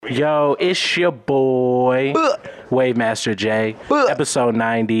Yo, it's your boy, Wavemaster J. Episode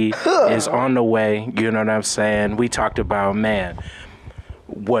 90 is on the way. You know what I'm saying? We talked about, man,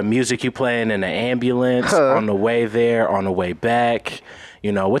 what music you playing in the ambulance, on the way there, on the way back.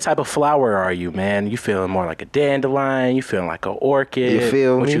 You know, what type of flower are you, man? You feeling more like a dandelion? You feeling like an orchid? You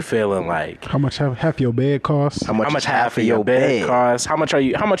feel what me? you feeling like? How much half your bed costs? How much half of your bed costs? How much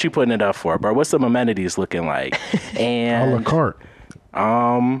you putting it up for, bro? What's the amenities looking like? And A la carte.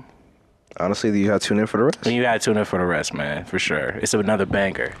 Honestly, you gotta tune in for the rest. You gotta tune in for the rest, man, for sure. It's another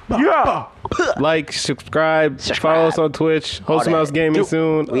banger. Yeah. Like, subscribe, follow us on Twitch, Wholesome House Gaming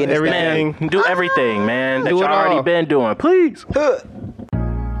soon. We everything. Man, do everything, man, that Do you it already all. been doing. Please.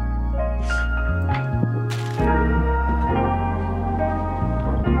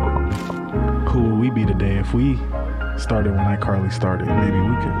 Who would we be today if we started when iCarly started? Maybe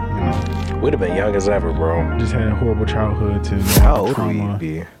we could, We'd have been young as ever, bro. just had horrible childhoods and How old would trauma.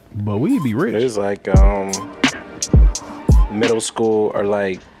 we be? But we'd be It rich. was like middle school or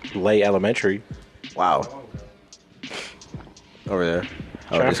like late elementary. Wow. Over there.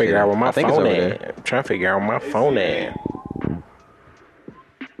 Trying to figure out where my I think it's phone over at. there. Trying to figure out where my phone at.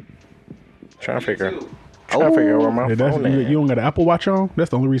 Trying to figure out where my Yeah, phone at. you don't got an Apple Watch on? That's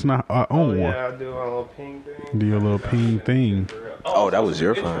the only reason I own one. I do a little ping thing. Do your little ping thing. Oh, that was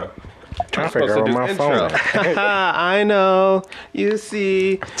your phone. Trying to figure out where my phone at. I know. You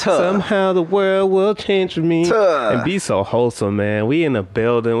see, somehow the world will change for me. And be so wholesome, man. We in the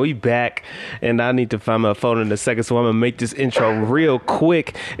building. We back. And I need to find my phone in a second, so I'm going to make this intro real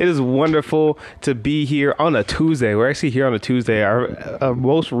quick. It is wonderful to be here on a Tuesday. We're actually here on a Tuesday. Our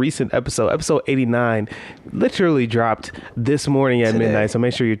most recent episode 89, literally dropped this morning at midnight. So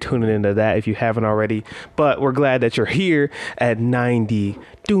make sure you're tuning into that if you haven't already. But we're glad that you're here at 90.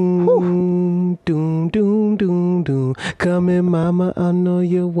 Doom, doom, doom, doom, doom. Come in, mama, I know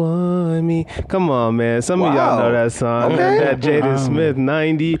you want me. Come on, man. Some of y'all know that song. Okay. That Jaden Smith,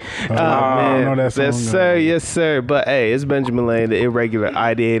 90. Oh, man. know that song. Yes, sir. Yes, sir. But, hey, it's Benjamin Lane, the irregular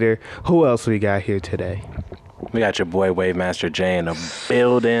ideator. Who else we got here today? We got your boy Wavemaster J in the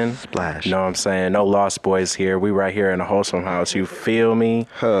building. Splash. You know what I'm saying? No Lost Boys here. We right here in the Wholesome House. You feel me?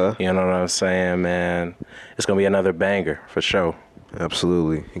 Huh. You know what I'm saying, man? It's going to be another banger for sure.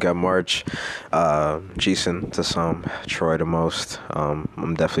 Absolutely. You got March, Jason to some, Troy to most.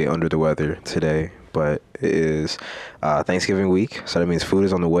 I'm definitely under the weather today, but it is Thanksgiving week, so that means food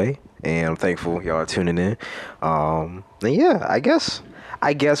is on the way, and I'm thankful y'all are tuning in. And yeah, I guess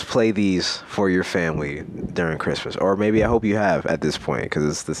play these for your family during Christmas, or maybe I hope you have at this point,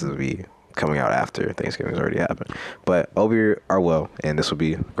 because this will be coming out after Thanksgiving's already happened. But hope you are well, and this will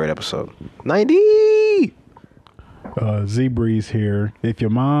be a great episode. 90! Z-Breeze here. If your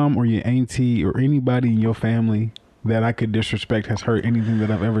mom or your auntie or anybody in your family that I could disrespect has heard anything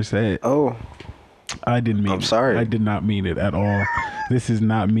that I've ever said, Oh, I didn't mean I'm it. sorry. I did not mean it at all. This is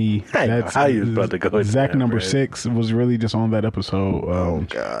not me. I know how you was about to go into Zach that, number Brad. 6 was really just on that episode. oh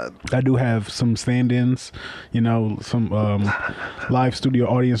God. I do have some stand-ins, some live studio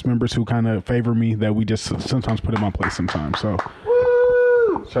audience members who kind of favor me that we just sometimes put in my place sometimes. So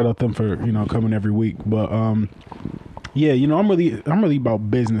shout out them for, coming every week. But yeah, I'm really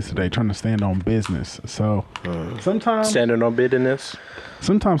about business today, trying to stand on business. So sometimes Standing on business.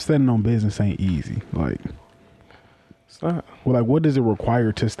 standing on business ain't easy. Like, It's not. well, like, what does it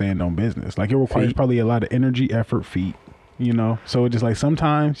require to stand on business? Like, it requires Feet. probably a lot of energy, effort, feet, So it's just like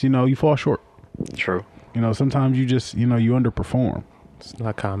sometimes, you fall short. True. Sometimes you just, you underperform. It's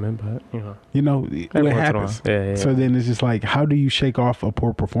not common, but, It Every once in a happens. while. Yeah. So then it's just like, how do you shake off a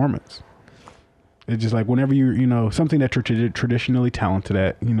poor performance? It's just like whenever you're, something that you're traditionally talented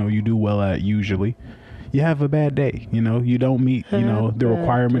at, you do well at usually, you have a bad day, you don't meet, the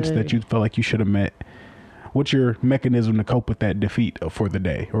requirements that you felt like you should have met. What's your mechanism to cope with that defeat for the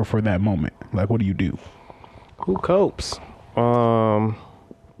day or for that moment? Like, what do you do? Who copes? Yeah,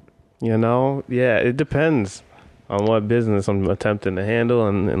 it depends on what business I'm attempting to handle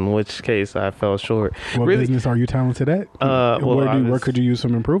and in which case I fell short. What business are you talented at? Where could you use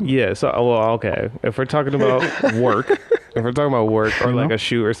some improvement? Yeah, so okay. If we're talking about work, or like a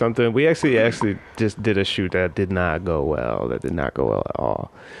shoot or something, we actually just did a shoot that did not go well. That did not go well at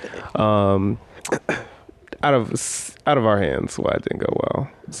all. Out of our hands, why it didn't go well.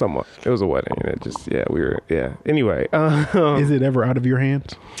 Somewhat. It was a wedding, and it just Anyway, Is it ever out of your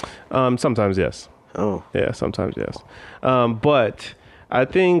hands? sometimes yes. Oh. Yeah, sometimes yes. But I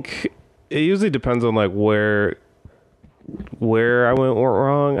think it usually depends on like where I went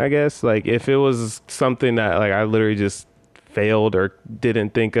wrong, I guess. Like if it was something that like I literally just failed or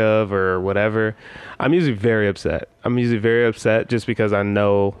didn't think of or whatever, I'm usually very upset. I'm usually very upset just because I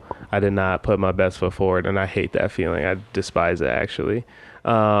know I did not put my best foot forward, and I hate that feeling. I despise it, actually.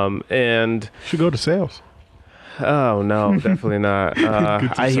 And You should go to sales. oh no, definitely not.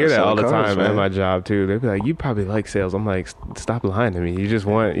 I hear that all the time at my job too. They'd be like, "You probably like sales." I'm like, "Stop lying to me. You just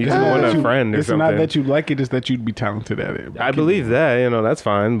want a friend or it's something." It's not that you like it; it's that you'd be talented at it. I believe that, that's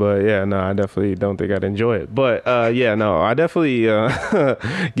fine. But yeah, no, I definitely don't think I'd enjoy it. But yeah, no, I definitely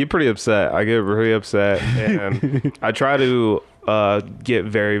get pretty upset. I get really upset, and I try to get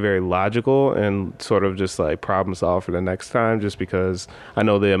very, very logical and sort of just like problem solve for the next time, just because I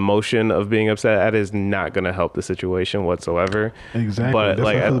know the emotion of being upset that is not going to help the situation whatsoever. Exactly. But that's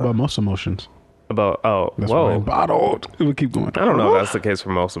like, what I feel about most emotions. That's why bottled. We'll keep going. I don't know if that's the case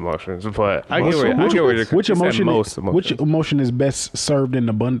for most emotions, but I get where you're. Which emotion? Most emotions. Which emotion is best served in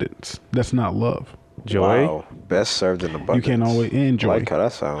abundance? That's not love. Joy. Wow. Best served in abundance. You can't always enjoy. I like how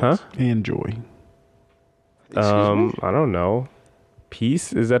that sounds. Huh? Enjoy. Excuse me? I don't know.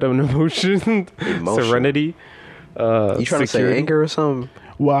 Peace, is that an emotion? Serenity. You trying to say anger or something?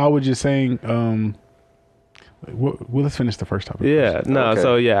 Well, I was just saying. Well, let's finish the first topic. Yeah, first. no. Okay.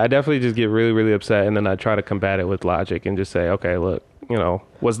 So yeah, I definitely just get really, really upset, and then I try to combat it with logic and just say, okay, look,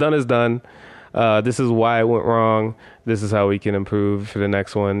 what's done is done. This is why it went wrong. This is how we can improve for the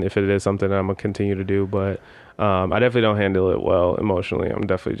next one if it is something that I'm gonna continue to do. But I definitely don't handle it well emotionally. I'm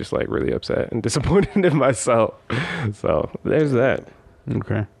definitely just like really upset and disappointed in myself. So there's that.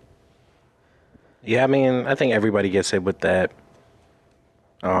 Okay. Yeah, I mean, I think everybody gets hit with that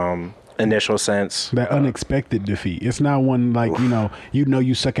initial sense. That unexpected defeat. It's not one like,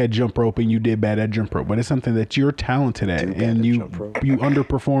 you suck at jump rope and you did bad at jump rope, but it's something that you're talented at and you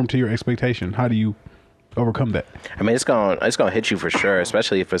underperformed to your expectation. How do you overcome that? I mean, it's gonna hit you for sure,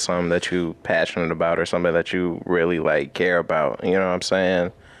 especially if it's something that you passionate about or something that you really like care about. You know what I'm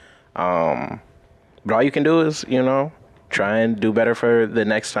saying? But all you can do is, try and do better for the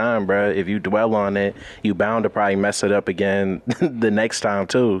next time, bro. If you dwell on it, you bound to probably mess it up again the next time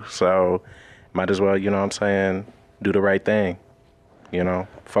too. So might as well, do the right thing.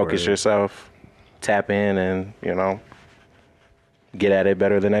 Focus yourself, tap in, and get at it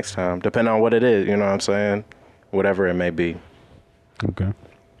better the next time. Depending on what it is, whatever it may be. Okay.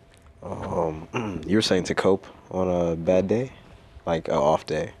 You were saying to cope on a bad day, like an off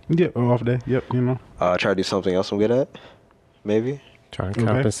day. Yeah, off day. Yep. Try to do something else I'm good at. Maybe. Try and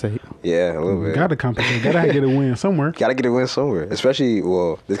compensate. Yeah, a little bit. Gotta compensate. Gotta get a win somewhere. Gotta get a win somewhere. Especially,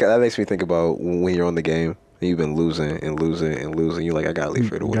 that makes me think about when you're on the game and you've been losing and losing and losing. You're like, I gotta leave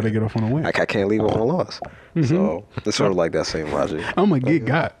for the win. Gotta get off on a win. I can't leave on a loss. Mm-hmm. So it's sort of like that same logic. I'm gonna get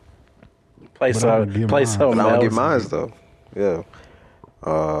got. Play something I'm gonna get else. mine though. Yeah.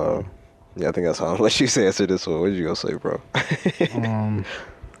 Yeah, I think that's how I'll let you answer this one. What did you gonna say, bro?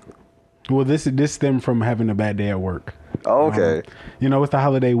 Well, this stemmed from having a bad day at work. Oh, okay. It's the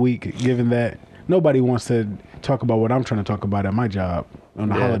holiday week. Given that nobody wants to talk about what I'm trying to talk about at my job on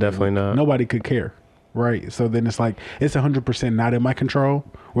the holiday. Definitely week. not. Nobody could care, right? So then it's like it's 100% not in my control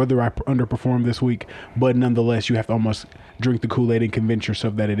whether I underperform this week, but nonetheless, you have to almost drink the Kool-Aid and convince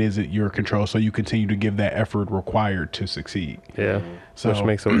yourself that it is at your control, so you continue to give that effort required to succeed. Yeah, So which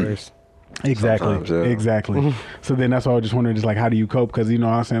makes it worse. Exactly. Exactly. So then that's why I was just wondering, just like, how do you cope? Because what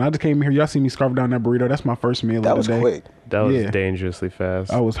I'm saying, I just came here. Y'all see me scarf down that burrito. That's my first meal That of was the day. quick. That was dangerously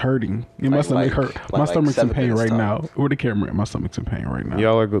fast. I was hurting. My stomach hurt. My stomach's in 7 pain minutes right time. now. Where the camera at? My stomach's in pain right now.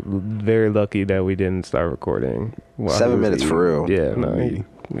 Y'all are very lucky that we didn't start recording. 7 minutes for real. Yeah, no,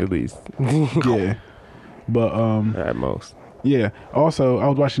 at least. Yeah. But At most. yeah. Also, I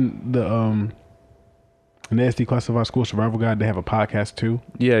was watching the Nasty Classified School Survival Guide. They have a podcast too.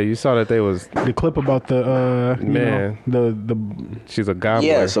 Yeah, you saw that they was The clip about the Man. the she's a gobbler.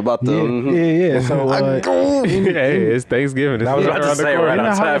 Yeah, it's about the. yeah. So Hey, it's Thanksgiving. It's I was about to around the say, corner. right in the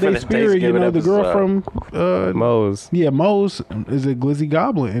on time for holiday the spirit, Thanksgiving the girl episode. from Moe's. yeah, Moe's is a glizzy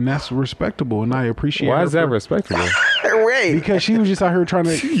goblin, and that's respectable, and I appreciate. Why her is that for- respectable? Wait. Because she was just out here trying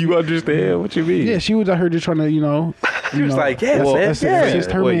to. You understand what you mean? Yeah, she was out here just trying to, She was like, yeah, well, that's that's it.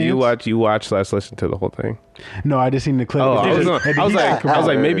 just her Wait, mans. you watch / listen to the whole thing. No, I just seen the clip. Oh, It I was, just- I was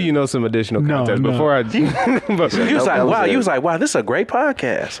like, maybe you know some additional No, context no. before I. but, You was That like, was wow. it. You was like, wow. This is a great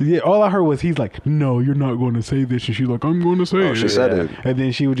podcast. Yeah, all I heard was he's like, no, you're not going to say this, and she's like, I'm going to say it. She said it. And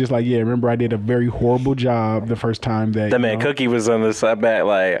then she was just like, yeah, remember I did a very horrible job the first time that. That man Cookie was on the side back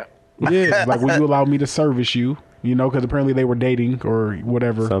like, Yeah, like, will you allow me to service you? Because apparently they were dating or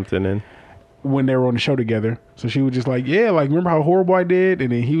whatever something in. when they were on the show together. So she was just like, yeah, like, remember how horrible I did?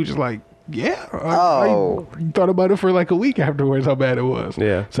 And then he was just like, yeah. I thought about it for like a week afterwards, how bad it was.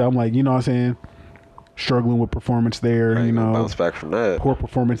 Yeah. So I'm like, you know what I'm saying? struggling with performance there, I you ain't gonna know, bounce back from that. poor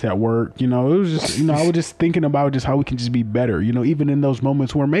performance at work. You know, it was just, you know, I was just thinking about just how we can just be better, you know, even in those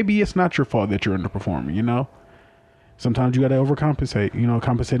moments where maybe it's not your fault that you're underperforming, you know. Sometimes you got to overcompensate, you know,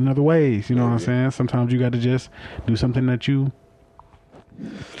 compensate in other ways, you know what I'm saying? Sometimes you got to just do something that you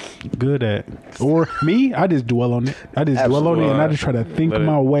good at. Or me, I just dwell on it. I just dwell on it, and I just try to think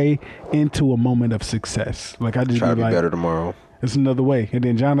my way into a moment of success. Like I just Try to be like, better tomorrow. it's another way. And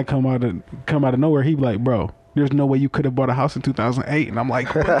then John would come out of nowhere. He be like, bro, there's no way you could have bought a house in 2008. And I'm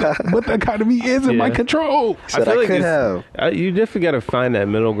like, but the economy is in my control. Said I could have. You definitely got to find that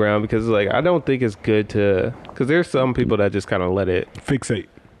middle ground because, like, I don't think it's good to, because there's some people that just kind of let it Fixate.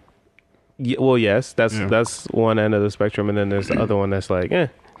 Yeah, well, yes, that's one end of the spectrum, and then there's the other one that's like,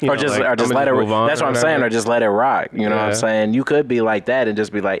 Or just let it. That's what I'm saying. Or just let it rock. You know what I'm saying? You could be like that and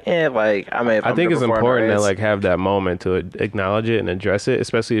just be like, like I mean. I think it's important to like have that moment to acknowledge it and address it,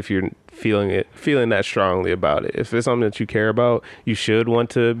 especially if you're feeling that strongly about it. If it's something that you care about, you should want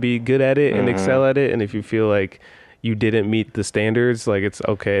to be good at it and excel at it. And if you feel like you didn't meet the standards, like it's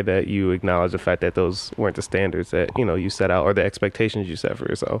okay that you acknowledge the fact that those weren't the standards that, you know, you set out or the expectations you set for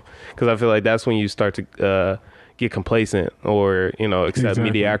yourself. Because I feel like that's when you start to get complacent or, you know, accept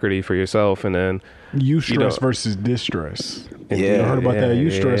mediocrity for yourself, and then Eustress versus distress. Yeah, you heard about that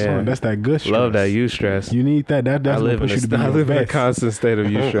eustress? yeah. Huh? That's that good stress. love that eustress. You need that. That's I gonna live push you to be I your live in a best. constant state of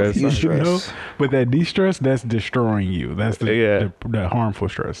eustress. You know? But that de-stress, that's destroying you. That's the harmful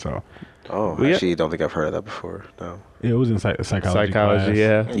stress. So Actually, don't think I've heard of that before. No. it was in psychology. Psychology,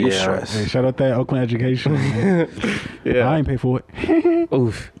 class. Eustress. Hey, shout out that Oakland education. I ain't pay for it.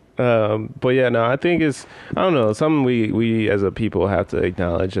 Oof. But yeah, no, I think it's, I don't know, something we as a people have to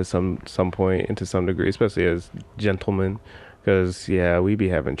acknowledge at some point and to some degree, especially as gentlemen, because we be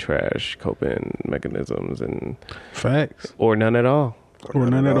having trash coping mechanisms and Facts. or none at all. Or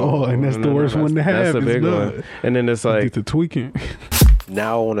none at all. And that's the worst one to have. That's the big one. And then it's like get to tweaking.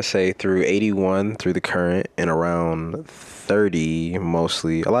 Now I want to say through 81, through the current, and around 30,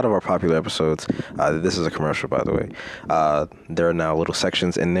 mostly, a lot of our popular episodes, this is a commercial, by the way, there are now little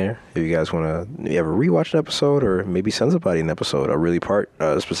sections in there. If you guys want to, you ever rewatch an episode or maybe send somebody an episode,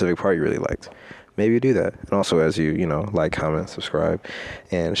 a specific part you really liked, maybe you do that. And also as you like, comment, subscribe,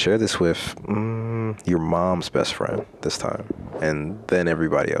 and share this with your mom's best friend this time, and then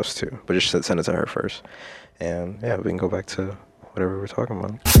everybody else too. But just send it to her first. And we can go back to whatever we're talking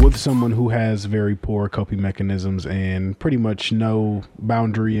about. With someone who has very poor coping mechanisms and pretty much no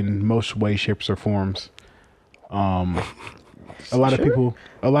boundary in most ways, shapes, or forms, a lot of people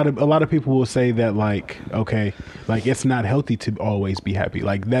will say that like, okay, like it's not healthy to always be happy.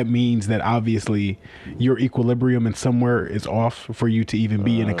 Like that means that obviously your equilibrium in somewhere is off for you to even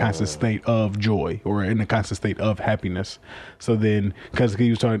be in a constant state of joy or in a constant state of happiness. So then, because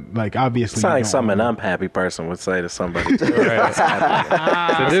you start like obviously, it's not like something an unhappy person would say to somebody. Right.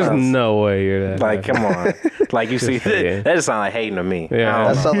 So there's no way you're that. Like, come on. Like you see, that just sound like hating to me.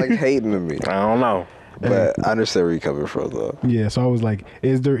 Yeah. That sounds like hating to me. I don't know. But I understand where you're coming from, though. Yeah, so I was like,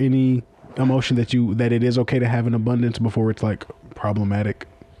 is there any emotion that it is okay to have in abundance before it's like problematic?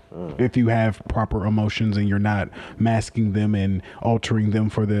 If you have proper emotions and you're not masking them and altering them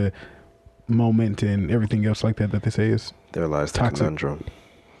for the moment and everything else like that they say is there lies the toxic. conundrum.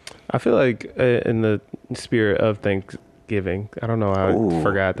 I feel like in the spirit of Thanksgiving, I don't know, I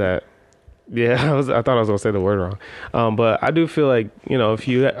forgot that. Yeah, I thought I was going to say the word wrong. But I do feel like, if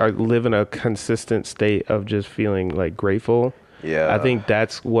you live in a consistent state of just feeling like grateful, I think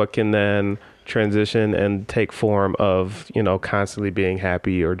that's what can then transition and take form of, constantly being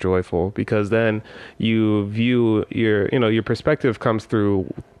happy or joyful, because then you view your perspective comes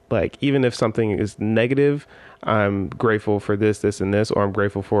through, like, even if something is negative, I'm grateful for this, and this, or I'm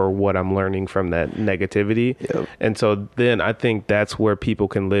grateful for what I'm learning from that negativity. Yep. And so then I think that's where people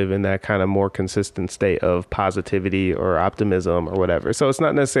can live in that kind of more consistent state of positivity or optimism or whatever. So it's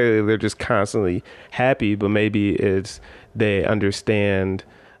not necessarily they're just constantly happy, but maybe it's they understand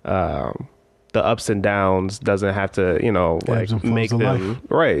the ups and downs doesn't have to, like make them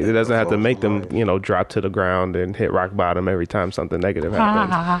right. It doesn't have to make them, drop to the ground and hit rock bottom every time something negative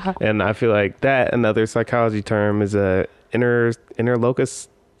happens. And I feel like that another psychology term is a inner locus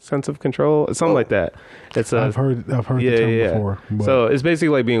sense of control, something like that. It's I've heard the term before. But. So it's basically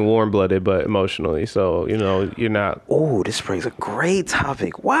like being warm-blooded, but emotionally. So you're not. Oh, this brings a great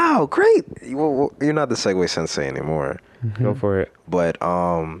topic. Wow, great! You're not the segue sensei anymore. Mm-hmm. Go for it. But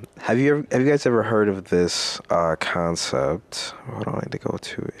have you guys ever heard of this concept? Hold on, I need to go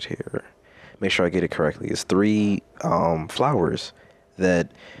to it here. Make sure I get it correctly. It's 3 flowers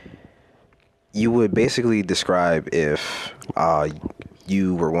that you would basically describe if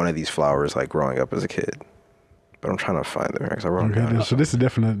you were one of these flowers like growing up as a kid. But I'm trying to find it because I wrote it down. So this is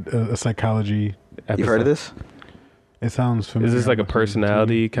definitely a psychology episode. You've heard of this? It sounds familiar. Is this like a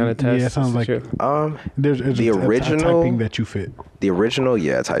personality kind of test? Yeah, it sounds like there's the original typing that you fit. The original,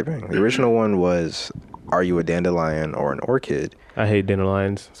 typing. The original one was, are you a dandelion or an orchid? I hate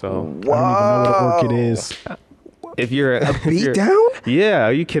dandelions, so Wow. I don't even know what an orchid is. if you're a Beat down? yeah,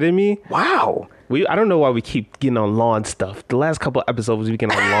 are you kidding me? Wow. I don't know why we keep getting on lawn stuff. The last couple episodes we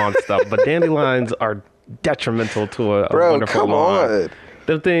get on lawn stuff, but dandelions are detrimental to a wonderful come lawn. on.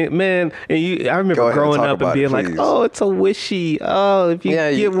 The thing, man, and I remember growing up and being like, "Oh, it's a wishy. Oh, if you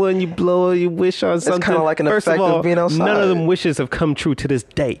get one, you blow it, you wish on something." It's kind of like an First effect of all, of being outside. none of them wishes have come true to this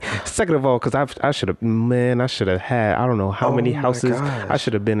day. Second of all, because I should have had I don't know how many houses. gosh. I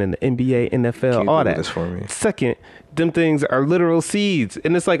should have been in the NBA, NFL, Can you all Google that. this for me? Second, them things are literal seeds,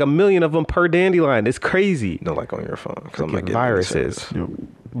 and it's like 1 million of them per dandelion. It's crazy. No, like on your phone because I'm not getting Viruses. any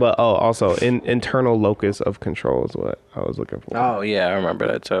But also internal locus of control is what I was looking for. Oh yeah, I remember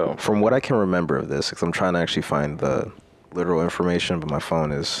that too. From what I can remember of this, because I'm trying to actually find the literal information, but my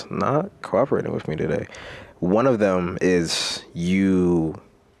phone is not cooperating with me today. One of them is the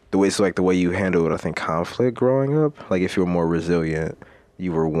way you handled, I think, conflict growing up. Like if you were more resilient,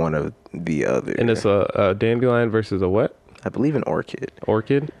 you were one of the other. And it's a dandelion versus a what? I believe an orchid.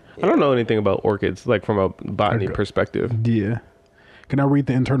 Orchid? Yeah. I don't know anything about orchids, like from a botany perspective. Yeah. Can I read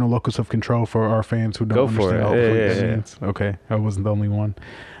the internal locus of control for our fans who don't understand what it means? Okay, I wasn't the only one.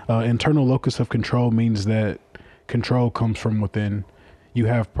 Internal locus of control means that control comes from within. You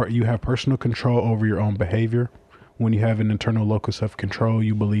have personal control over your own behavior. When you have an internal locus of control,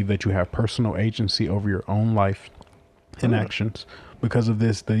 you believe that you have personal agency over your own life and actions. Because of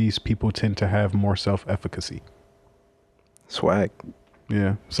this, these people tend to have more self-efficacy. Swag.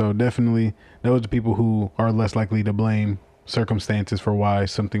 Yeah, so definitely those are people who are less likely to blame circumstances for why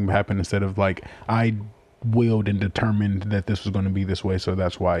something happened instead of like, I willed and determined that this was going to be this way, so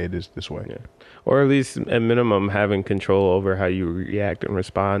that's why it is this way. Yeah. Or at least at minimum having control over how you react and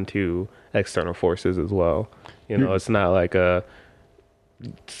respond to external forces as well. You know, it's not like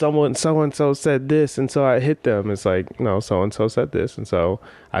so-and-so said this and so I hit them. It's like, no, so-and-so said this and so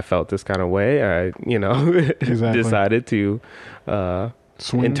I felt this kind of way. I, decided to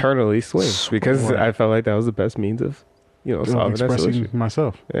internally swing because I felt like that was the best means of solving that solution.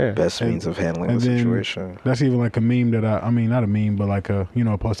 Myself. Yeah. Best means of handling the situation. That's even like a meme that I mean, not a meme, but like a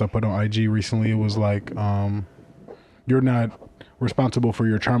post I put on IG recently. It was like, you're not responsible for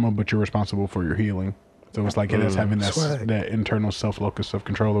your trauma, but you're responsible for your healing. So it's like it is having that internal self-locus of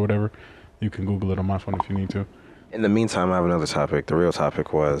control or whatever. You can Google it on my phone if you need to. In the meantime, I have another topic. The real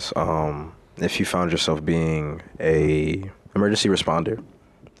topic was if you found yourself being a emergency responder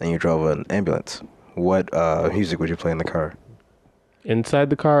and you drove an ambulance, what music would you play in the car? Inside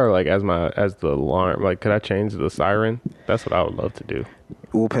the car, or like as the alarm? Like, could I change the siren? That's what I would love to do.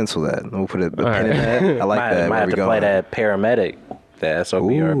 We'll pencil that. We'll put a pin in that. I like that. Might have to play that paramedic. The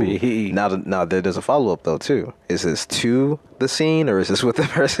SOBRB. Now there's a follow-up though too. Is this to the scene or is this with the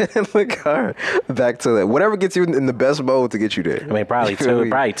person in the car? Back to that. Whatever gets you in the best mode to get you there. I mean, probably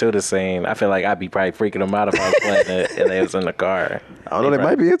to the scene. I feel like I'd be probably freaking them out if I was playing it and they was in the car. I don't know. They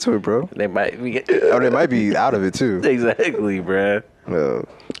might be into it, bro. They might be. They might be out of it too. Exactly, bro.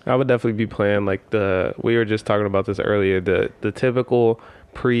 I would definitely be playing like we were just talking about this earlier, the typical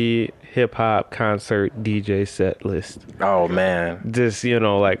pre-hip-hop concert DJ set list. Oh man, just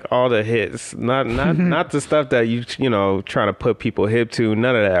like all the hits, not the stuff that you trying to put people hip to.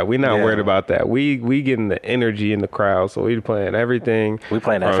 None of that. We're not worried about that. We getting the energy in the crowd, so we playing everything. We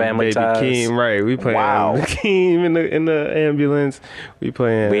playing that Family Ties. Keem, right? We playing Keem in the ambulance. We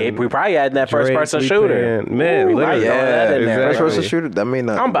playing. We probably had that first person shooter. Man, Ooh, literally. First person shooter. That may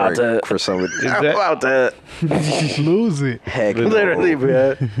not. I'm about to for somebody. I'm about to lose it. Heck, literally, bro.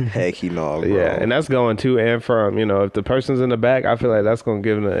 Heck, no, bro. Yeah, and that's going to and from. If the person's in the back, I feel like that's going to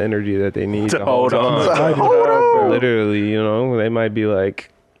give them the energy that they need to hold on. Literally, they might be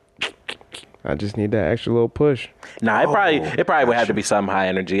like, I just need that extra little push. Nah, it probably would have to be something high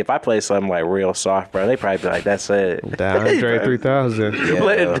energy. If I play something like real soft, bro, they probably be like, that's it. That Andre 3000.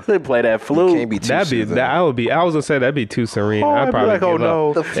 Play that flute. Can't be too I was gonna say that'd be too serene. I'd probably like, oh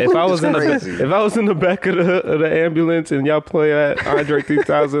no. If I was in the back of the ambulance and y'all play at Andre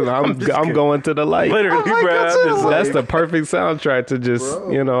 3000, I'm going to the light. Literally, bro. That's the perfect soundtrack to just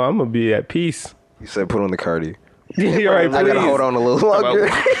I'm gonna be at peace. You said put on the Cardi. You're right, please. I gotta hold on a little longer.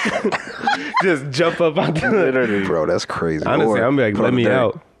 Just jump up out the Bro, that's crazy. Honestly, I'm like, let me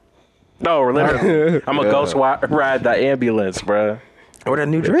out. No, literally. I'm a ghost ride the ambulance, bro. Or that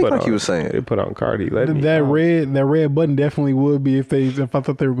new Drake, like you was saying. They put on Cardi. Let me That red button definitely would be if I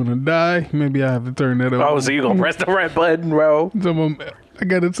thought they were gonna die. Maybe I have to turn that up. Oh, so you gonna press the red button, bro? I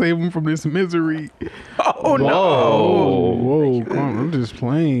gotta save them from this misery. Oh no! Whoa, come on, I'm just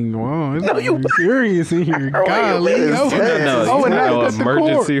playing. Wow, it's no, serious in here. Golly, no,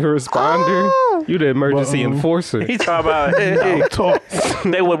 emergency responder. You the emergency enforcer. He's talking about.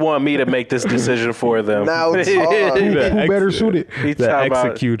 They would want me to make this decision for them. Now talk. Who better suited? He's The talking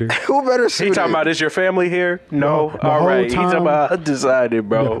executor. Who better suited? He talking about, is your family here? No. The All whole right. He's time- talking about decided,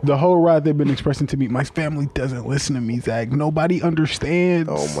 bro. The whole ride they've been expressing to me, my family doesn't listen to me, Zach. Nobody understands.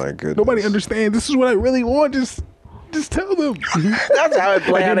 Oh my goodness. Nobody understands. This is what I really want. Just tell them. That's how it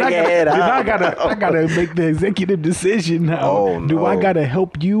played out in your head. I gotta make the executive decision now. Oh, Do I no. gotta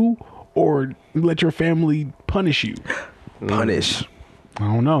help you or let your family punish you? Punish. I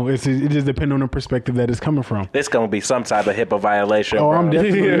don't know. It just depends on the perspective that it's coming from. It's gonna be some type of HIPAA violation. Oh, bro. I'm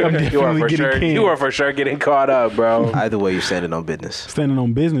definitely you are getting for sure. canned. You are for sure getting caught up, bro. Either way, you're standing on business. Standing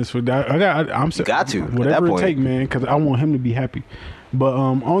on business for that. I'm got to, at that whatever it point. take, man, because I want him to be happy. But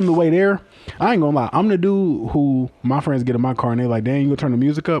on the way there, I ain't gonna lie. I'm the dude who my friends get in my car and they're like, "Dang, you gonna turn the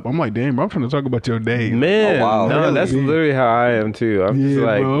music up?" I'm like, "Damn, bro, I'm trying to talk about your day." Man, Oh, wow. no, Really? that's literally how I am too. I'm just Yeah,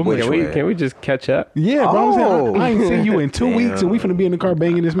 like, bro, I'm like- can we just catch up? Yeah, bro. I'm saying, Oh. I ain't seen you in 2 weeks, and we finna be in the car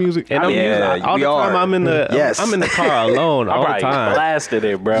banging this music. And I'm Yeah, using, all we the time are. I'm in the Yes. I'm in the car alone all I'm the right. time. Blasted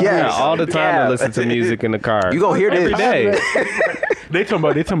it, bro. Yeah, All the time Yeah. I listen to music in the car. You gonna hear every this. day. They talking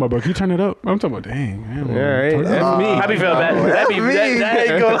about, bro. Can you turn it up? I'm talking about, dang, man. All right, turn it that's up. me. I be feeling bad. That's That be me. that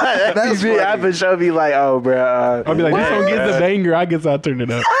ain't gonna lie. That That's be me. funny. I've been showing me like, oh, bro. I'll be like, this song gets the banger. I guess I'll turn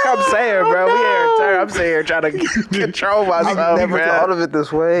it up. I'm saying, bro. We here. I'm sitting here trying to control myself, I've never bro. thought of it this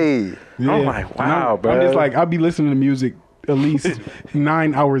way. Yeah. I'm like, wow, I'm bro. just like, I'll be listening to music at least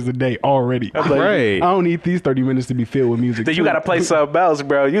 9 hours a day already. Right. I don't need these 30 minutes to be filled with music. Then you too. gotta play something else,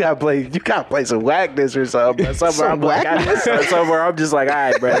 bro. You gotta play some whackness or something. Bro. Somewhere I'm like, somewhere I'm just like, all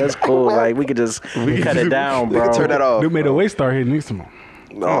right, bro, that's cool. Like we could just cut it down, We bro. can turn that off. They made a waist start hitting. Some.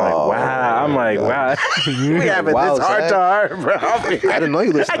 I'm like, wow. I'm like, wow. We having Wow, this heart to heart, bro. I didn't know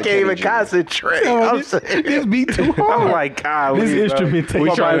you listened I to can't even Kenny G. concentrate. Oh, I'm this, saying, this beat too hard. I'm like, God, this instrumentation.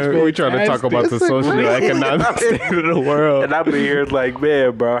 We trying to talk about the socio-economic state of the world. And I'll be here like,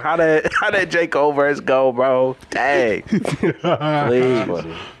 man, bro, how that J. Cole verse go, bro? Dang. Please.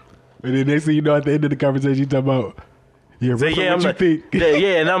 And then next thing you know, at the end of the conversation, you talk about, yeah, bro, Yeah, what you like, think?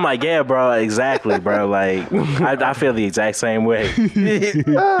 yeah, and I'm like, yeah, bro, exactly, bro. Like, I feel the exact same way. I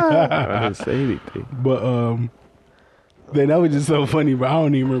didn't say anything. But then that was just so funny, bro. I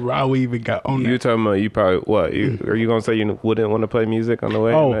don't even remember how we even got on You that. talking about you probably what? Are you gonna say you wouldn't want to play music on the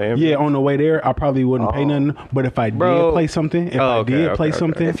way? Oh, yeah, on the way there, I probably wouldn't pay nothing. But if I Bro. did play something,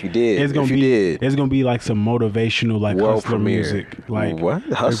 If you did, it's gonna if you be did. it's gonna be like some motivational, like World hustler premiere. music, like What?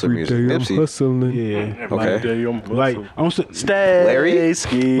 Hustler every music. day I'm Nipsey. hustling. yeah, Okay. like I'm so, Larry?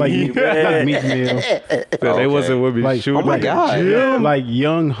 like like Meek Mill, So they wasn't with me like shooting. Oh my like, God. like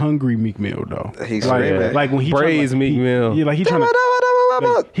young hungry Meek Mill though. He's like, screaming. like when he Praise tryna, Meek Mill. Yeah, like he trying to.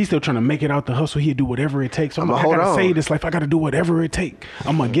 Like, he's still trying to make it out the hustle. He'll do whatever it takes. So I'm like, I hold gotta on. say this life. I gotta do whatever it takes.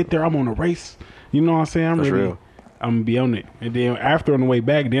 I'm gonna get there. I'm on a race. You know what I'm saying? That's really, real. I'm gonna be on it. And then after on the way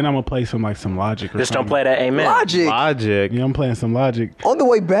back, then I'm gonna play some Logic or Just don't something. play that amen. Logic. Logic. Yeah, I'm playing some Logic. On the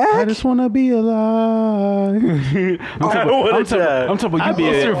way I back? just wanna be alive. I'm talking about you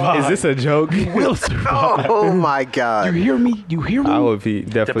will survive. Is this a joke? You will survive. Oh my You God. hear me? You hear me? I would be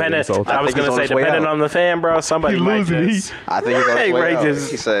definitely Depending, insulted. I was think gonna he's on say, his way depending out. on the fan, bro, somebody He might losing. just, I think he's on his Hey, way Ray out.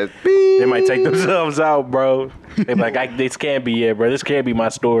 just- He said, they might take themselves out, bro. They be like, this can't be it, bro. This can't be my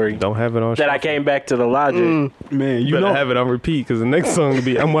story. Don't have it on. That I came back to the Logic. Man, you better know have it on repeat because the next song will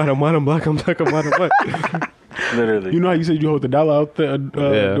be I'm white, I'm black, I'm black, I'm white, I'm black. Literally. You know how you said you hold the dollar out the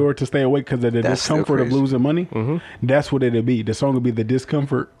Yeah. door to stay awake because of the That's still discomfort of crazy. losing money? Mm-hmm. That's what it'll be. The song will be the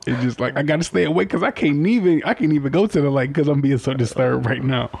discomfort. It's just like I gotta stay awake because I can't even go to the light because I'm being so disturbed right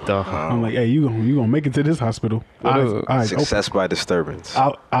now. I'm like, hey, you gonna make it to this hospital? Eyes success by disturbance.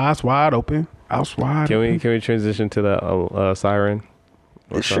 open, eyes wide open, eyes wide. Can open. we transition to the siren?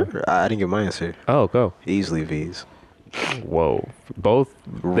 Or Sure. something? I didn't get my answer. Oh, go. Easily V's. Whoa. Both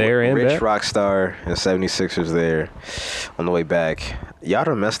there and Rich back? Rockstar and 76ers there on the way back. Y'all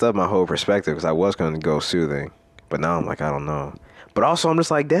done messed up my whole perspective because I was going to go Soothing. But now I'm like, I don't know. But also I'm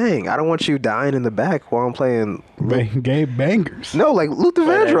just like, dang, I don't want you dying in the back while I'm playing. Gay bangers. No, like Luther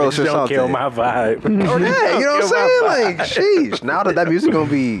Vandross or don't something. kill my vibe. Or that, you know what I'm saying? Like, sheesh. Now that music going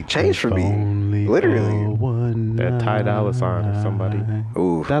to be changed for me. Only Literally. one That Ty Dolla $ign or somebody.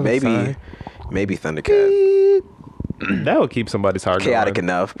 Ooh, Dollar sign. maybe Thundercat. That would keep somebody's heart Chaotic going.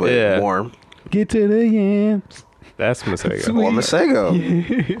 enough, but Yeah. warm. Get to the yams. That's Masego. Or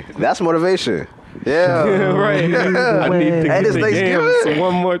Masego. That's motivation. Yeah. Right. I need to get it's the Thanksgiving. yams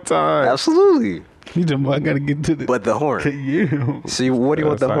one more time. Absolutely. You just, I gotta get to the. But the horn. Yeah. See, what do you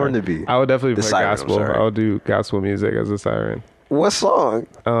want the Siren. horn to be? I would definitely The play siren, I'm gospel. sorry. I would do gospel music as a siren. What song?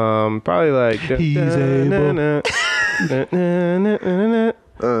 Probably like He's able.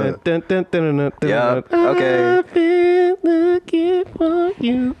 Yep. Okay. I've been looking for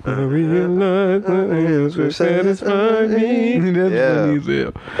you. I realize my hands will satisfy me. That's Yeah. funny as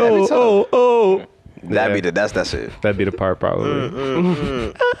hell. Oh. That'd be the that's it. That'd be the part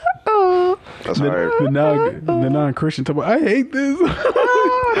probably. That's hard. The non-Christian talk about, I hate this.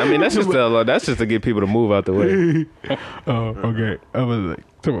 I mean, that's just to get people to move out the way. Oh, okay. I was like,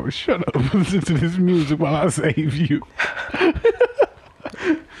 come on, shut up. Listen to this music while I save you.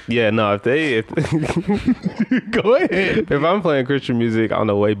 Yeah, no. If Go ahead. if I'm playing Christian music on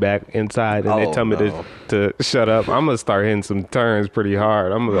the way back inside and they Oh, tell me no. to shut up, I'm gonna start hitting some turns pretty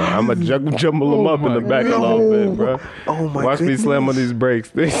hard. I'm gonna jumble them up in the back a little bit, bro. Oh my Watch me slam on these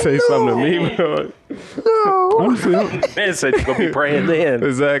brakes. They say something to me, bro. I'm saying, Man said you're gonna be praying then.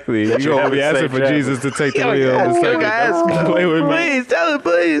 Exactly. You're gonna have be a asking safe for travel. Jesus to take the wheel. In a second. Play with me. Please, tell him,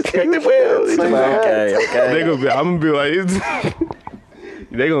 please. Take the wheel. Okay. I'm gonna be like,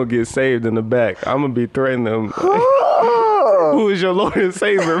 they gonna get saved in the back. I'm gonna be threatening them. Who is your Lord and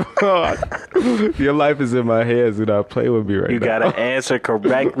Savior? Your life is in my hands. Do not play with me right You now. gotta answer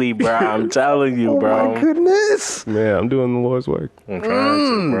correctly, bro. I'm telling you, Oh bro. my goodness. Man, I'm doing the Lord's work. I'm trying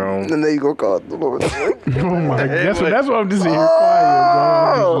to, bro. And then you go call it the Lord. oh my, that's what I'm just here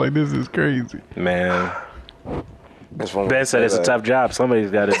quiet, bro. I'm just like, this is crazy. Man. Ben said it's a tough job. Somebody's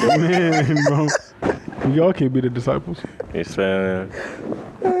got to do it. Man, bro. Y'all can't be the disciples. You saying?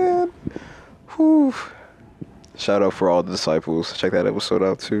 Whew. Shout out for all the disciples. Check that episode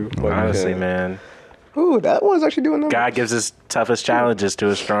out too. Honestly, man. Ooh, that one's actually doing numbers. God gives his toughest challenges to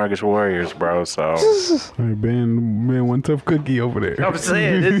his strongest warriors, bro. So Hey, Ben, one tough cookie over there. I'm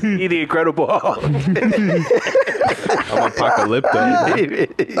saying, this is the Incredible Hulk. I'm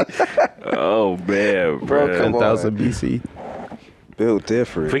apocalyptic. Oh man, Bro, bro. come on. 10,000 BC. Built If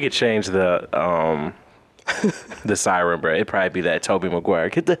different. we could change the siren, bro, it'd probably be that Tobey Maguire.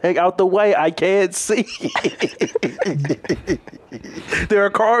 Get the heck out the way! I can't see. There are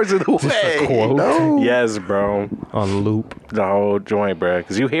cars in the way. quote. No. Yes, bro. On loop. The whole joint, bro.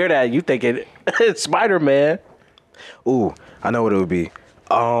 Because you hear that, you think it's Spider-Man. Ooh, I know what it would be.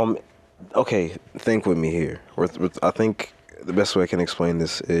 Okay, think with me here. I think the best way I can explain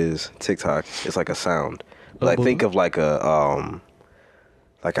this is TikTok. It's like a sound. But like think of like a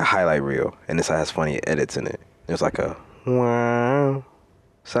highlight reel, and this has funny edits in it. There's like a wow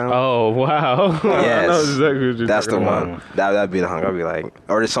sound. Oh, wow. Yes. I know exactly what you're That's the talking about. one. That'd be the hunk. I'd be like,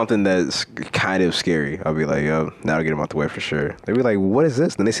 or there's something that's kind of scary. I'll be like, yo, now to get them out the way for sure. They'd be like, what is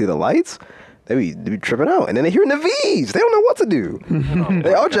this? Then they see the lights. They be tripping out, and then they hearing the V's. They don't know what to do.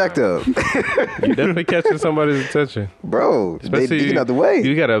 They all jacked up, You definitely catching somebody's attention. bro. They get out the way.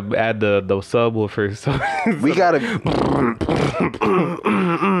 You gotta add the subwoofer. So We gotta,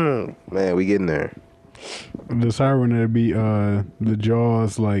 man. We getting there. The siren would be the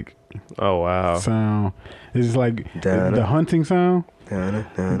Jaws like oh wow. sound. It's like Dun-dun. the hunting sound.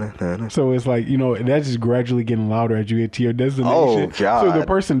 So it's like, that's just gradually getting louder as you get to your destination. Oh, God. So the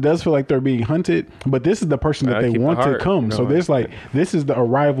person does feel like they're being hunted, but this is the person that Gotta they keep the want to heart come. So going. there's like, this is the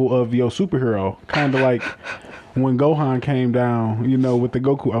arrival of your superhero. Kind of like when Gohan came down, with the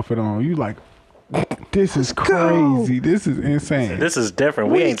Goku outfit on. You like, this is crazy. This is insane. This is different.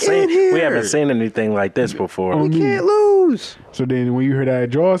 We We ain't in seen. here. We haven't seen anything like this before. Oh, We can't lose. So then when you hear that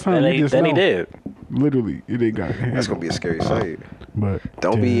Jaws sound, And you just then he know. did. Literally, it got That's gonna be a scary sight. But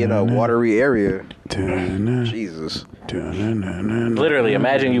Don't be in a watery area. Dun-dun, Jesus. dun-dun-dun-dun. Literally,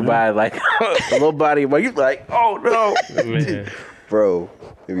 imagine you buy like a little body, but you like, oh no. Man. Bro,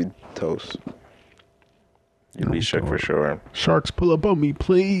 maybe toast. You'd be shook for sure. Sharks, pull up on me,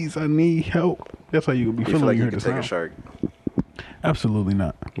 please. I need help. That's how you be You feeling feel like when you hear can the take a sound. shark? Absolutely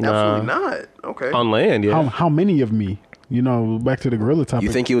not. Absolutely not. Okay. On land, yeah. How many of me? Back to the gorilla topic.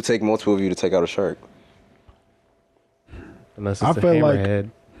 You think it would take multiple of you to take out a shark? Unless I it's a felt like-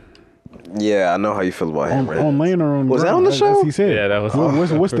 hammerhead. Yeah, I know how you feel about him. on land or on Was that ground, on the as show? he said. Yeah, that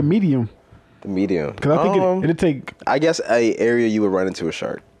was- What's the medium? The medium. Because I think it'd take. I guess a area you would run into a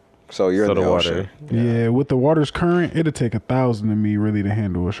shark. So you're So in the, the ocean. water. Yeah, with the water's current, it'd take 1,000 of me really to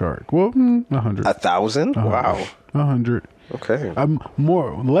handle a shark. Well, 100. 1,000? Wow. 100. Okay.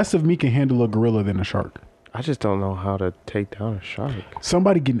 Less of me can handle a gorilla than a shark. I just don't know how to take down a shark.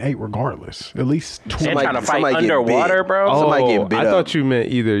 Somebody getting ate regardless. At least 20. And trying to fight somebody get underwater, bit. bro. Somebody getting bit I up. thought you meant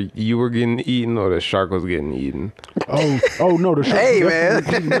either you were getting eaten or the shark was getting eaten. Oh no, the shark. Hey,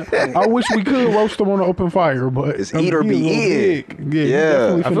 man. I wish we could roast them on an open fire, but It's eat or he be a little eaten. big. Yeah.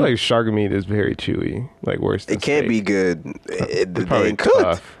 definitely I feel finna- like shark meat is very chewy, like worse than It can't steak. be good. They Probably ain't cooked.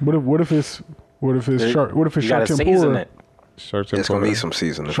 tough. What if it's shark? What if it's You shark gotta season tempura? it. Shark It's gonna tempura need some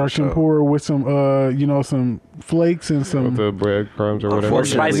seasoning. Shark for sure. tempura with some some flakes and with some. the breadcrumbs or whatever.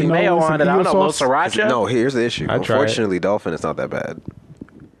 Unfortunately- Spicy You know, mayo with some on it. I don't know, eel little sauce. sriracha. No, here's the issue. I tried. Unfortunately, dolphin is not that bad.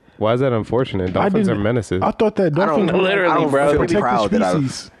 Why is that unfortunate? Dolphins are menaces. I thought that dolphin. don't- Literally, I don't bro. feel protect proud the that I.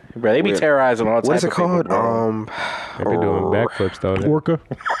 species. Bro, they be terrorizing all types What is it of people, called? bro. They be doing backflips though. Orca.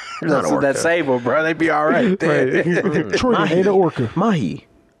 Not That's orca. that sable, bro. They be all right. Troy done ate an orca. Mahi.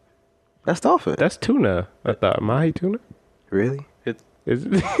 That's dolphin. That's tuna. I thought mahi tuna. Really? Is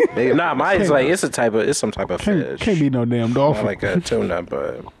it? Maybe- Nah, mine's like it's some type of fish. Can't be no damn Not dolphin. like a tuna,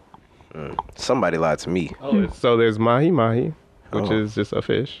 but Somebody lied to me. So there's mahi mahi, which Oh. is just a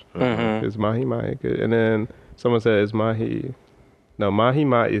fish. Mhm. It's mahi mahi, and then someone says mahi. No, mahi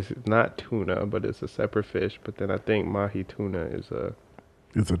mahi is not tuna, but it's a separate fish. But then I think mahi tuna is a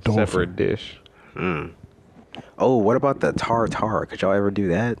It's a dolphin. separate dish. Oh, what about the tartar? Could y'all ever do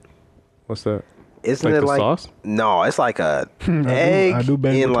that? What's that? Isn't Like it the like sauce? No, it's like a egg I do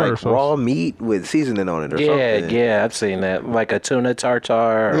bang in with like tartar sauce. raw meat with seasoning on it or yeah, something. yeah, I've seen that. Like a tuna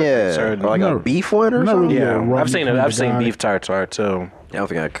tartar. Yeah, certain- or like No, a beef one or not something. really. yeah. raw I've seen meat it. I've from seen the beef tartar too. I don't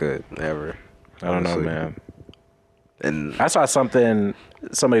think I could ever. I don't know, honestly. man. And I saw something.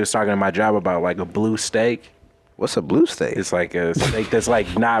 Somebody was talking in my job about like a blue steak. what's a blue steak? It's like a steak that's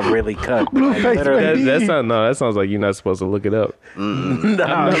like not really cooked. Blue Like, face, literally- That sounds no. That sounds like you're not supposed to look it up. No,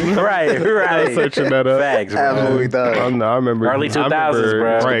 right, I'm right. searching that up. Facts, bro. Absolutely not. I remember Early I 2000s, remember,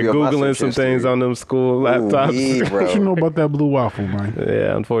 bro. Right, Be on my googling search some things history. on them school laptops. Ooh, What you bro. know about that blue waffle, man?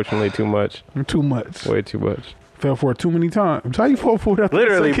 Yeah, unfortunately, too much. Too much. Way too much. Fell for it too many times. How you fall for that?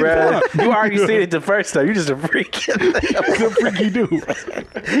 Literally, second bro. time? You already seen it the first time. You just a freak. The freaky dude.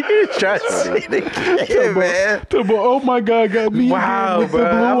 You trying to see it again, Yeah, man. Oh my God, got me. Wow, again with bro. the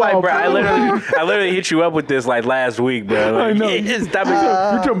blue I'm like, bro, waffle. I literally hit you up with this like last week, bro. Like, I know. yeah, stop it.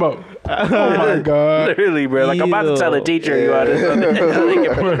 You're talking about. Oh my God. Literally, bro. Like, I'm about to tell the teacher you out this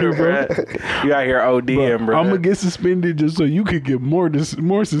bro. You out here ODing, bro. I'm gonna get suspended just so you could get more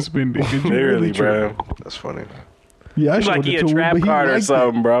suspended. 'cause you Literally, really tried. bro. That's funny. Yeah, I It's like showed he it a to him, trap but he card or liked it.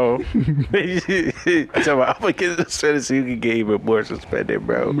 something, bro. So I'm gonna get suspended so you can get even more suspended,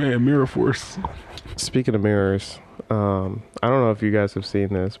 bro. Man, Mirror Force. Speaking of mirrors, I don't know if you guys have seen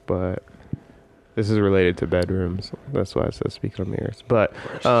this, but this is related to bedrooms. That's why I said speaking of mirrors. But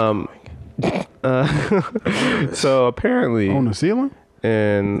so apparently, On the ceiling?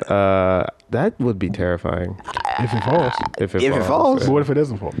 and that would be terrifying If it falls. if it If it falls. But what if it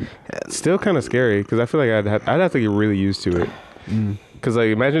doesn't fall? Still kind of scary because I feel like I'd have to get really used to it. Because like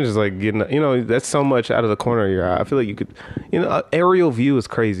imagine just like getting that's so much out of the corner of your eye. I feel like you could aerial view is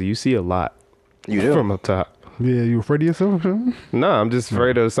crazy. You see a lot You do. from up top. Yeah, you afraid of yourself? Huh? No, I'm just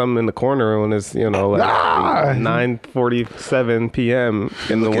afraid of something in the corner when it's like 9:47 p.m.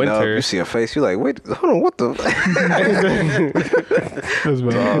 in the Looking up, winter. you see a face. You're like, wait, hold on, what the? That's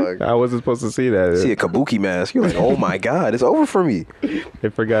bad. Dog. I wasn't supposed to see See that. a kabuki mask. You're like, oh my God, it's over for me. I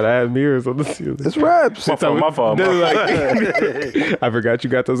forgot I had mirrors on the ceiling. It's wraps. My fault. I forgot you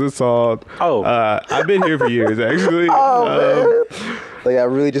got those installed. Oh. I've been here for years actually. Oh, man. Like, I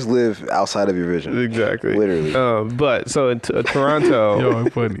really just live outside of your vision. Exactly. Literally. But so in Toronto, Yo, I'm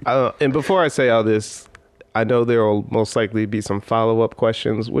funny. and before I say all this, I know there will most likely be some follow-up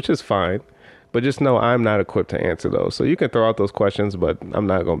questions, which is fine. But just know I'm not equipped to answer those. So you can throw out those questions, but I'm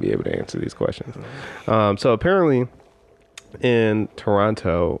not going to be able to answer these questions. So apparently in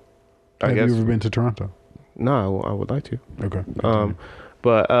Toronto, I Have guess... you ever been to Toronto? No, I would like to. Okay.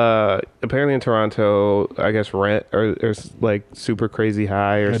 But apparently in Toronto, I guess rent is like super crazy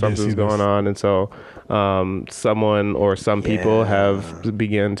high or I did something's see going this. on. And so someone or some people have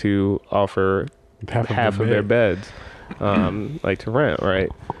begun to offer half of their beds like to rent, right?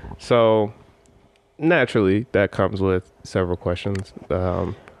 So naturally that comes with several questions.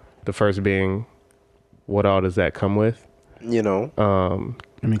 The first being, what all does that come with? You know,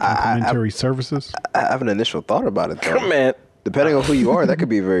 Any complimentary services? I have an initial thought about it, though. Man, Depending on who you are, that could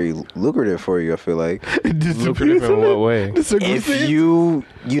be very lucrative for you, I feel like. Lucrative in what way? If you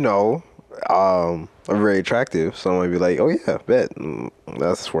very attractive. So I might be like, oh yeah, bet.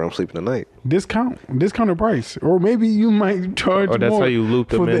 That's where I'm sleeping tonight. Discounted price, or maybe you might charge Or that's more how you loop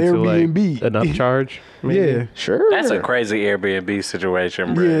them for the into Airbnb. like enough charge. Maybe? Yeah, Sure. That's a crazy Airbnb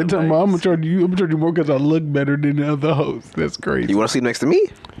situation, bro. yeah. Like, I'm gonna charge you. I'm gonna charge you more because I look better than the other hosts. That's crazy. You want to sleep next to me?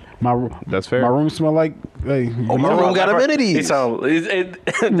 That's fair. My room smell like. Hey, Oh, my room got amenities. They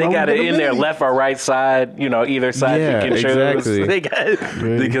got it in their left or right side, either side Yeah, you can choose. exactly. They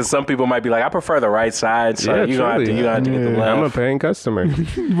got, because some people might be like, I prefer the right side, so Yeah, you're gonna have to get the left. I'm a paying customer.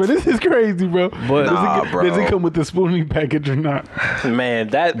 But this is crazy, bro. But Does it come with the spooning package or not? Man,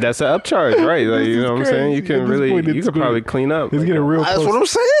 that's an upcharge, right? Like, you know what I'm saying? You crazy. can At this really, point, you it's could good. probably clean up. It's getting real That's close. what I'm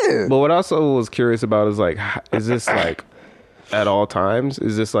saying. But what I also was curious about is like, is this like at all times?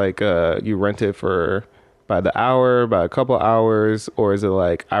 Is this like you rent it for by the hour, by a couple hours, or is it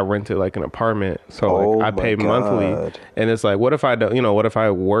like I rent it like an apartment, so like I pay monthly, and it's like, what if I don't, what if I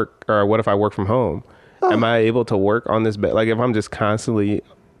work from home? Am I able to work on this bed? Like if I'm just constantly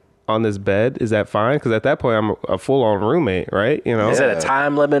on this bed, is that fine? Because at that point I'm a full-on roommate, right? Is there a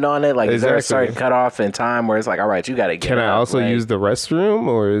time limit on it? Like, is there a Exactly. certain cutoff in time where it's like, all right, you got to get Can I up, also like, use the restroom,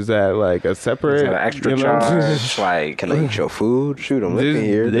 or is that like a separate is that an extra you know? charge? Like, Can I eat your food? Shoot, I'm looking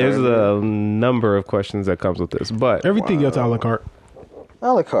here. There's a number of questions that comes with this, but Everything else a la carte.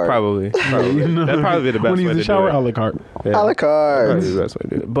 a la carte. probably that'd probably be the best When way you to use the shower, do a it. la carte. Yeah. A la carte. Probably the best way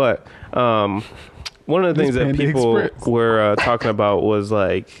to do it. But one of the things that Panda people Express. were talking about was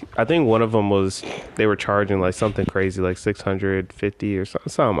like, I think one of them was they were charging like something crazy, like 650 or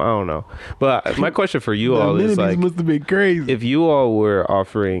something. I don't know. But my question for you The all is amenities like, must have been crazy. if you all were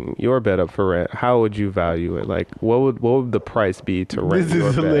offering your bed up for rent, how would you value it? Like, what would the price be to rent This your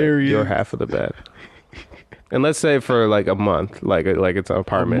is bed, hilarious. your half of the bed? And let's say for like a month, like it's an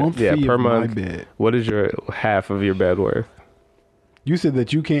apartment. month Yeah, fee per of my month. bed. What is your half of your bed worth? You said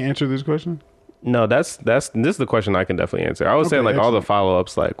that you can't answer this question? No, this is the question I can definitely answer. I was saying like all the excellent. follow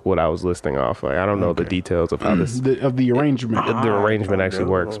ups, like what I was listing off. Like I don't know the details of how this Of the arrangement. the arrangement actually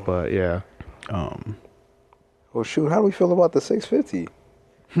works, but yeah. Well, shoot, how do we feel about the 650?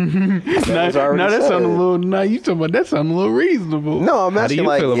 Now that sounds a little. Now you talking about that sound a little reasonable. No, I'm How do asking you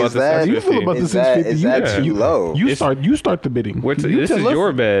like, feel about is the that, How do you feel about the is that, 650? is that Yeah. too low? You start the bidding. This is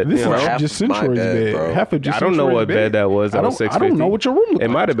your bed. This you know? is Half just of my Century's bed, bed. bro. Half of just I don't know Century's what bed that was. That was 650. I don't know what your room looked It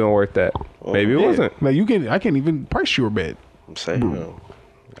like. might have been worth that. Maybe it wasn't. Like I can't even price your bed. I'm saying, no.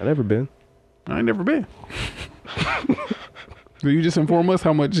 I never been. I ain't never been. So you just inform us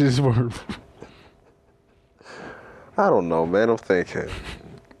how much it's worth. I don't know, man. I'm thinking.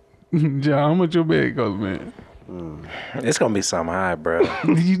 John, how much your bed cost, man? it's gonna be something high, bro. You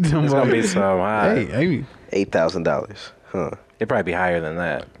talking It's about? gonna be something high. Hey, $8,000. Huh. It'd probably be higher than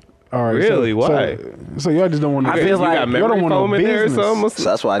that. all right. Really? Why? So y'all just don't want to. I feel You like got you y'all memory don't want no foam in there or business. something? So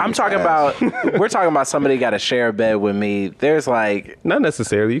that's why I'm need talking to ask. about. We're talking about somebody got to share a bed with me. There's like Not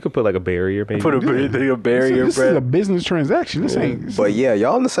necessarily. You could put like a barrier, maybe. put a barrier, This is bro. a business transaction. This ain't. But yeah,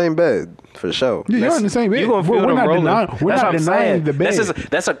 y'all in the same bed for sure. Yeah, y'all in the same bed. you gonna feel We're them not rolling. denying. We're That's not what I'm denying saying. the bed.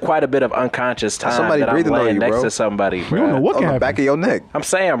 That's quite a bit of unconscious time somebody that I'm breathing on laying you, next bro. to somebody, You don't know bro. what On can the happen. back of your neck. I'm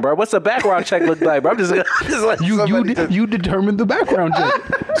saying, bro, what's the background check look like, bro? I'm just like You determined the background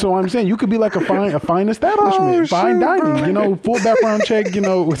check. So I'm saying you could be like a fine establishment, fine dining. You know, full background check. You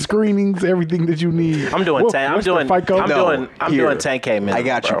know, with screenings, everything that you need. I'm doing What- 10. I'm what's the doing. FICO? I'm No, doing. I'm here. doing 10K minimum. I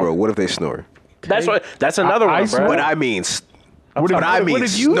got you, bro. What if they snore? That's another I one, snore. bro. But I mean, What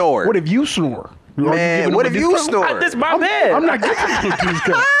if you snore. What if you snore? Man, what if you snore? This my bed. I'm not getting into this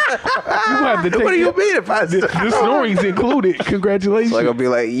guy. You have to take. What do you mean if I The snoring's included. Congratulations. So I'm gonna be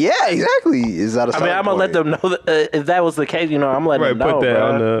like, yeah, exactly. Is that a I mean, I'm gonna let them know that, if that was the case. I'm letting Right, them know, put that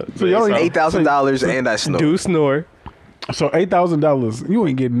bro. on the. So y'all ain't- $8,000 and I snore. Do snore. So $8,000, you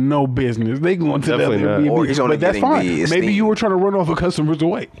ain't getting no business. They going to that Definitely not. Airbnb. Or he's only but that's getting fine. the Maybe esteem. you were trying to run all the customers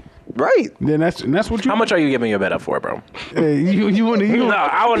away. Right. Then that's what you. How much are you giving your bed up for, bro? You want to? No,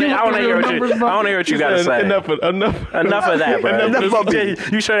 I want to hear what you. I want to hear what you got to say. Enough. Enough of that, bro. Enough of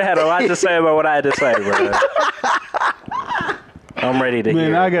it. You should have had a lot to say about what I had to say, bro. I'm ready to Man,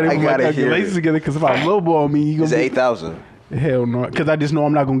 hear. I gotta put my gotta hear calculations it. together because if I lowball me, you It's gonna be, $8,000. hell no. Because I just know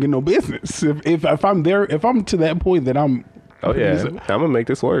I'm not gonna get no business. If I'm there, if I'm to that point that I'm. Oh yeah, I'm gonna make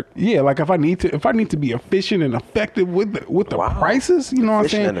this work. Yeah, like if I need to be efficient and effective with the prices, you know what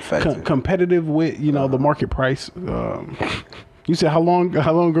Efficient I'm and saying? effective. Competitive with the market price. You said how long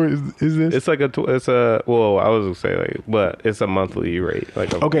is this? It's like it's a. Well, I was gonna say like, but it's a monthly rate.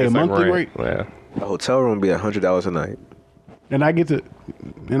 Like Okay, it's a like monthly rent. Yeah. A hotel room would be $100 a night. and I get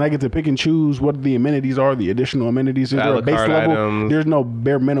to pick and choose what the amenities are, the additional amenities. Is A there la a base carte level? items. There's no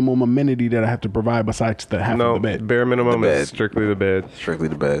bare minimum amenity that I have to provide besides the half No, of the bed. bare minimum The is bed. strictly the bed. Strictly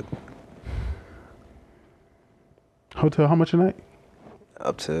the bed. Hotel, how much a night?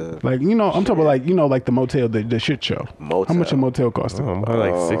 Up to Like, I'm talking about like, like the motel, the shit show. Motel. How much a motel costing?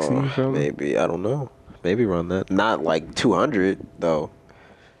 Probably like 60 or something. maybe, I don't know. Maybe around that. Not like 200 though.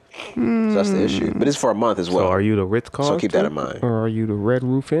 So that's the issue. But it's for a month as well. So are you the Ritz-Carlton? So keep that in mind. Or are you the Red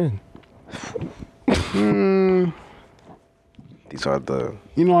Roof Inn? These are the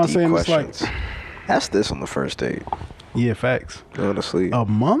You know what I'm deep saying? questions. It's like, Ask this on the first date. yeah, facts. Honestly, A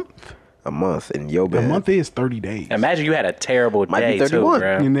month? a month in your bed. A month is 30 days. Imagine you had a terrible Might be day too, 31.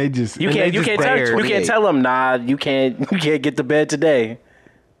 bro. And they just, You And can't they just tell bare you can't tell them nah. You can't get to bed today.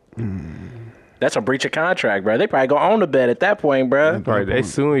 That's a breach of contract, bro. They probably go on the bed at that point, bro. Right, they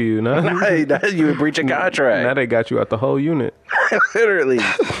suing you, no? Hey, you would breach a Now contract. they got you out the whole unit. Literally.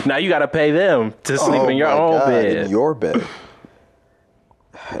 Now you got to pay them to sleep in your my own God, bed. In your bed.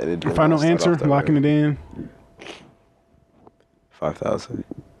 final answer, locking it in. 5,000.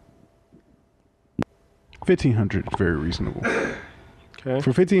 1,500 is very reasonable. Okay.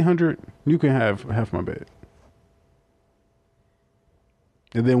 For 1,500, you can have half my bed.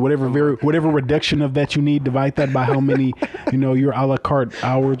 And then whatever reduction of that you need, divide that by how many, your a la carte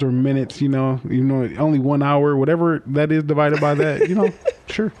hours or minutes, only 1 hour, whatever that is divided by that,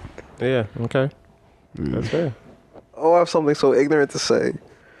 sure. Yeah, okay. That's fair. Oh, I have something so ignorant to say.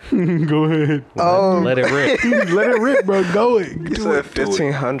 Go ahead. Let it rip. Let it rip, bro. Go it. You Do said it. Do it.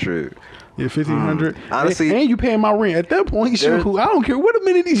 1,500. Yeah, 1,500. Honestly- and you paying my rent at that point. Shoot, I don't care what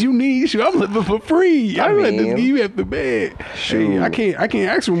amenities you need. Shoot, I'm living for free. I'm going to mean, give you at the bed. shoot. Hey, I can't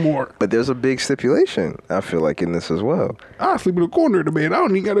ask for more. But there's a big stipulation, I feel like, in this as well. I sleep in the corner of the bed. I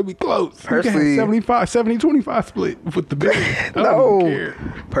don't even got to be close. Personally- You can have 70-25 split with the bed. I don't care.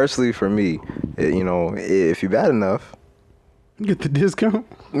 Personally, for me, if you're bad enough, Get the discount.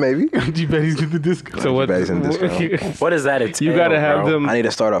 maybe. You bet he's get the discount. So what? Bags in discount. What does that entail? You gotta have bro? them. I need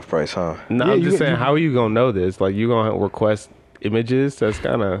a start off price, huh? No, Yeah, I'm you just got- saying, you- how are you gonna know this? Like, you gonna request images? That's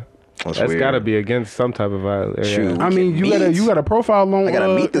That's weird. weird. Gotta be against some type of violation. Shoot. I mean, you got a profile on. I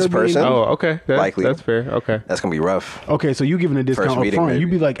gotta meet this Airbnb. person. Oh, okay. Likely. That's fair. Okay. That's gonna be rough. Okay, so you giving a discount First up meeting, front. maybe. You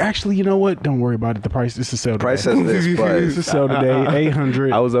be like, actually, you know what? Don't worry about it. The price. This is sell today. Price says this, but- This is sell today.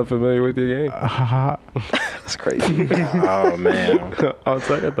 800. I was unfamiliar with your game. That's crazy. Oh man. I was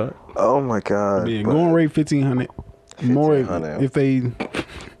like, I thought. Oh my God. Yeah, but- going rate 1,500. More 1,500. if they.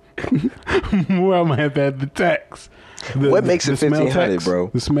 More, I'm gonna have to add the tax. What makes it smell 1,500, tax. bro?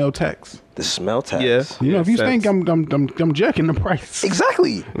 The smell tax. The smell tax. Yeah. If you sense. think I'm jacking the price.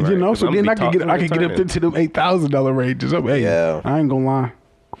 Exactly. Right, 'cause So I'm then be I could get talking up returning. to them $8,000 ranges. Hey, Yeah. I ain't gonna lie.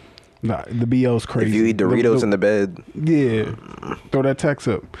 Nah, the BO's crazy. If you eat Doritos in the bed, yeah, throw that tax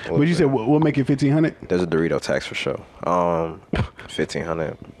up. But you said we'll make it 1,500. there's a Dorito tax for sure.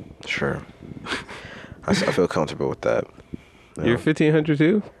 1,500. Sure. I feel comfortable with that. You're 1,500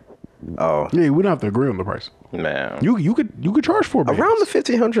 too? Oh. Yeah, we don't have to agree on the price. Man. You could charge for it. Around the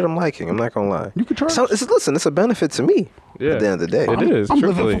 1,500, I'm liking. I'm not gonna lie. You could charge. So, it's a benefit to me. Yeah. At the end of the day, It is, I'm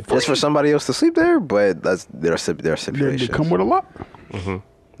living truthfully. for just for somebody else to sleep there, but there are They stipulations. come with a lot.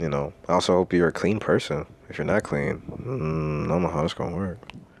 I also hope you're a clean person. If you're not clean, I don't know how it's gonna work.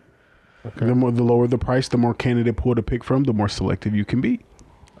 The lower the price, the more candidate pool to pick from, the more selective you can be.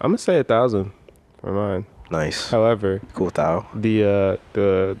 I'm gonna say 1,000 for mine. Nice. However, Cool, Thou. the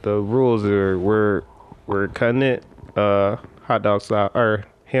rules are we're cutting it hot dog style or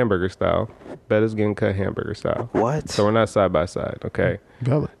hamburger style. Bed is getting cut hamburger style. What? So we're not side by side, okay?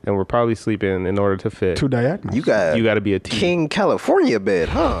 Valid. And we're probably sleeping in order to fit. Two diagonals. You got to be a T. King California bed,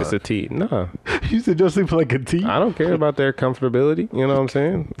 huh? It's a T. No, You said just sleep like a T. I don't care about their comfortability. You know what I'm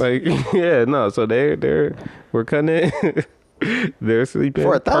saying? Like, yeah, no. So we're cutting it. They're sleeping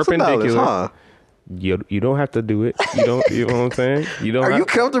For $1,000, perpendicular. huh? You don't have to do it. You know what I'm saying? You don't. Are have, you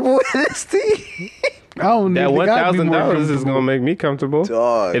comfortable with this, T? I don't that need $1,000 is gonna make me comfortable.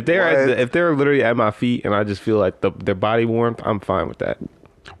 Dog, if they're what? if they're literally at my feet and I just feel like their body warmth, I'm fine with that.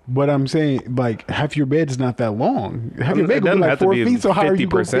 But I'm saying, like, half your bed's not that long. Half your bed It gonna doesn't be like have to 4 be feet. So how are you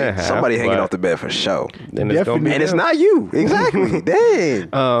gonna 50% fit? half. Somebody hanging but- off the bed for sure. Then it's gonna be. And it's not you. Exactly. Dang.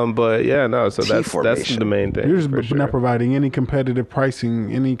 But yeah, no. So that's formation. the main thing. You're just for sure. not providing any competitive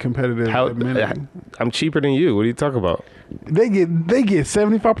pricing, any competitive amenity. I'm cheaper than you. What are you talking about? They get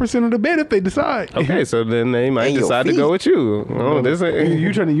 75% of the bed if they decide. Okay, so then they might And your decide to feet. go with you. Oh, this ain't,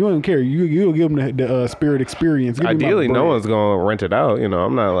 You don't care. You'll give them the spirit experience. Give me my ideally, no bread. one's gonna rent it out.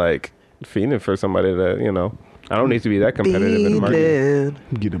 I'm not like fiending for somebody that I don't need to be that competitive in the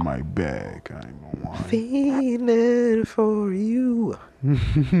market. Get in my bag. I ain't gonna lie. Feeling for you.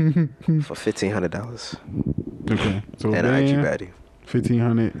 For $1,500. Okay, so And an IQ then baddie.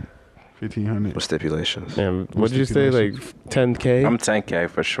 1,500. $1,500. With stipulations. And what did you say? Like 10K? I'm 10K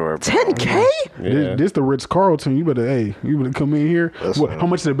for sure. Bro. 10K? Yeah. This the Ritz Carlton. You better come in here. Listen. How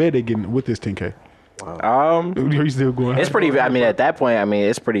much of the bed they getting with this 10K? Are you still going? It's pretty. I mean, at that point,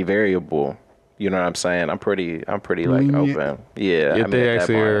 it's pretty variable. You know what I'm saying? I'm pretty like open. Yeah. If they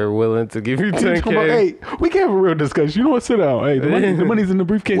actually are willing to give you 10K. Hey, we can have a real discussion. You know what? Sit down. Hey, the money's in the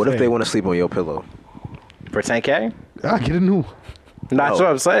briefcase. What if Hey, they want to sleep on your pillow? for 10K? I get a new That's what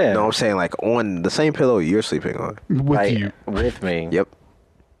I'm saying. No, I'm saying like on the same pillow you're sleeping on. with Like, you. with me. Yep.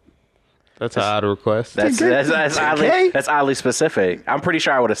 That's an odd request. That's oddly specific. I'm pretty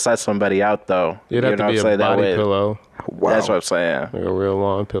sure I would have set somebody out though. It'd have to be a body pillow. Wow. That's what I'm saying. Like a real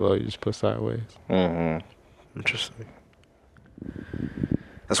long pillow you just put sideways. Interesting.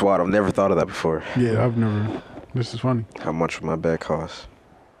 That's wild. I've never thought of that before. Yeah, I've never. This is funny. How much would my bed cost?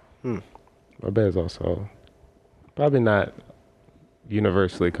 My bed's also probably not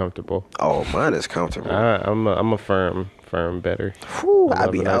universally comfortable. Oh, mine is comfortable. I'm a firm bedder. Whew, I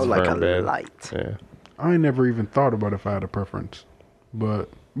I'd be love a out nice like a firm bed. light. Yeah. I ain't never even thought about if I had a preference, but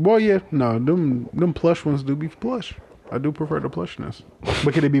boy, yeah, no, them plush ones do be plush. I do prefer the plushness,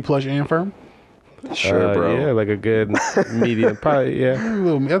 but could it be plush and firm? Sure, bro. Yeah, like a good medium. Probably, yeah.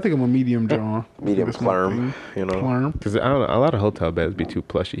 I think I'm a medium John. Medium That's my plurm, thing. you know. Plurm. Because I don't know, a lot of hotel beds be too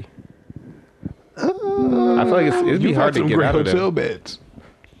plushy. I feel like it'd be You've hard had to some get great out of hotel them. beds.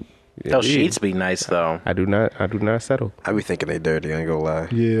 Those Indeed. sheets be nice though. I do not settle. I be thinking they dirty. I ain't gonna lie.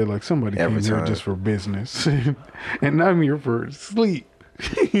 Yeah, like somebody Every came here time. just for business, and I'm here for sleep.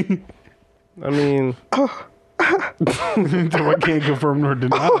 I mean, So I can't confirm nor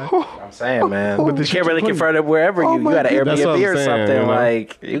deny. I'm saying, man. But you shit can't really you put- confirm it wherever you got an That's what Airbnb I'm or saying, something. you know?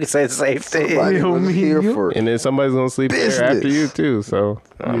 Like you can say the same thing. Somebody You know was me, here you- for and then somebody's gonna sleep there after Business. you too. So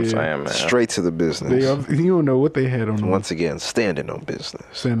I'm Yeah. saying, man. straight to the They, business. you don't know what they had on them. Once again, standing on business.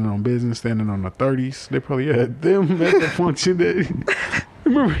 Standing on business, standing on the 30s. They probably had them at the function that.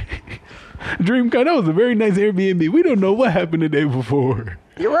 Remember, Dreamcon, that was a very nice Airbnb. We don't know what happened the day before.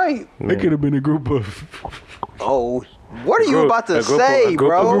 You're right. It could have been a group of Oh, what are you group- about to a group say, of- a group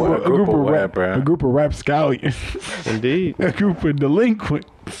bro? of- group of what, bro? a group of rap scallions, indeed, a group of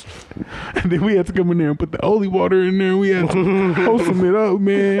delinquents. And then we had to come in there and put the holy water in there. We had to wholesome it up,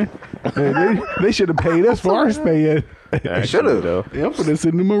 man. And they should have paid us for our stay. I should have. Yeah, I'm gonna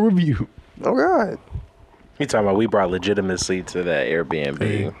send them a review. Oh God. You talking about we brought legitimacy to that Airbnb?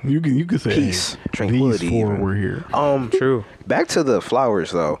 Hey, you can say Peace, hey, tranquility These four even. were here. true. Back to the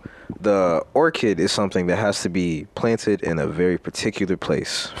flowers though. The orchid is something that has to be planted in a very particular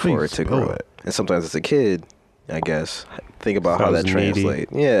place for it Please to grow. spell it. And sometimes it's a kid, I guess. Think about how that Sounds needy.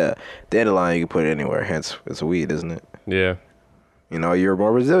 translates. Yeah. Dandelion you can put it anywhere, hence it's a weed, isn't it? Yeah. You know, you're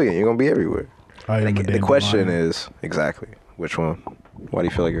more resilient. You're gonna be everywhere. I am a The question dandelion. is exactly which one. Why do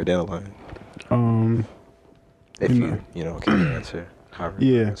you feel like you're a dandelion? If you know, can answer. However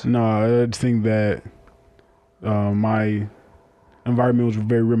you Yeah, answer. no, I just think that my environment was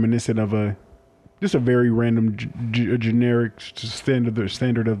very reminiscent of a very random, generic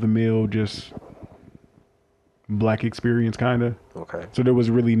standard of the mill, just black experience, kind of. Okay. So there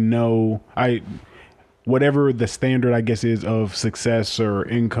was really no whatever the standard I guess is of success or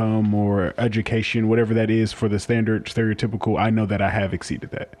income or education, whatever that is for the standard stereotypical. I know that I have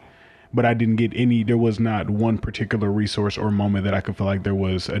exceeded that. But I didn't get any, there was not one particular resource or moment that I could feel like there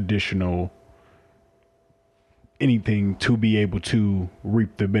was additional anything to be able to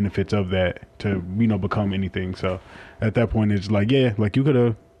reap the benefits of that, to, become anything. So at that point, it's like, yeah, like you could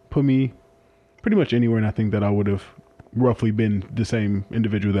have put me pretty much anywhere. And I think that I would have roughly been the same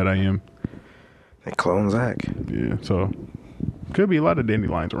individual that I am. And clone Zach. Yeah. So could be a lot of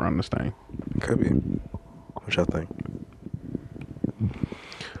dandelions around this thing. Could be. What y'all think?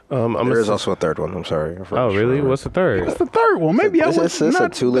 I'm There is also a third one. I'm sorry. Oh, really? What's the third? What's the third one? Maybe I was It's a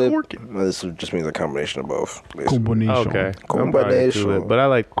not tulip. working. Well, this just means a combination of both. basically. Combination. Okay. I'm probably Combination. tulip, but I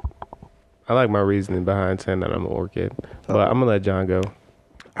like my reasoning behind saying that I'm an orchid. But I'm gonna let John go.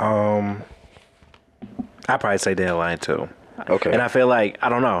 I'd probably say dandelion too. Okay. And I feel like I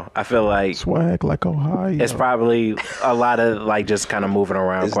don't know. I feel like Swag like Ohio. it's probably a lot of like just kind of moving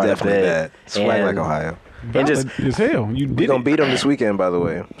around It's quite a definitely bit. that. Swag And- like Ohio. And just, as hell. You We did gonna it. beat them this weekend, by the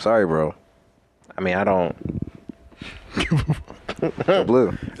way. Sorry, bro. I mean, I don't. Go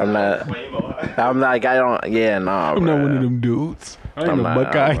Blue. I'm not. I'm like I don't. Yeah, no. I'm not one of them dudes. I ain't a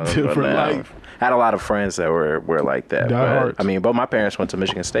Buckeye for life. I had a lot of friends that were like that. Diehards. But, I mean, both my parents went to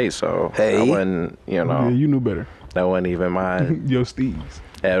Michigan State, so Hey. I wasn't, Yeah, you knew better. that wasn't even mine Yo, Steves.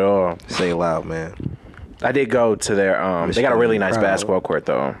 at all. Say loud, man. I did go to their. They got a really nice Proud. basketball court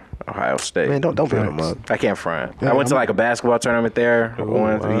though. Ohio State. Man, don't build them up. I can't front. Yeah, I went to like a basketball tournament there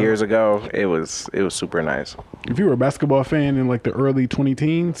years ago. It was super nice. If you were a basketball fan in like the early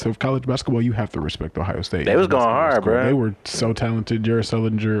 2010s of college basketball, you have to respect Ohio State. They was going hard, bro. They were so talented. Jared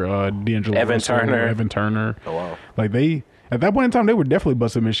Sullinger, D'Angelo Evan Turner. Oh, wow. Like at that point in time, they were definitely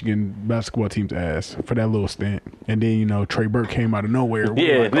busting Michigan basketball team's ass for that little stint. And then, you know, Trey Burke came out of nowhere.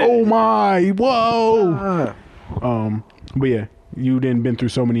 Yeah. Like, oh my, whoa. But yeah, you then been through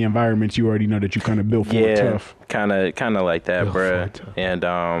so many environments, you already know that you kind of built for it tough. kind of like that, bruh. And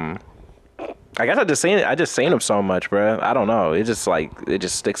I guess I just seen him so much, bruh. I don't know. It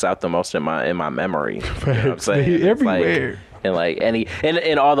just sticks out the most in my memory. You know what I'm saying? Everywhere. And like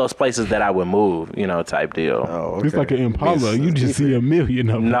in all those places that I would move, you know, type deal. Oh, okay. It's like an Impala. You just see a million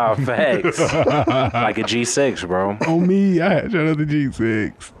of them. Nah, facts. Like a G6, bro. On me, I had another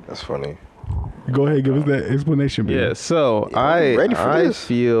G6. That's funny. Go ahead, give us that explanation, man. Yeah, so ready for I this.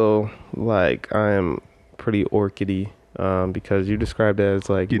 feel like I am pretty orchidy because you described it as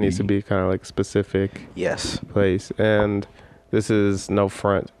like it needs to be kind of like specific Yes. place, and this is no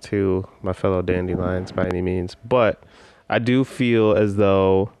front to my fellow dandelions by any means, but I do feel as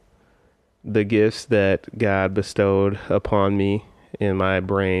though the gifts that God bestowed upon me in my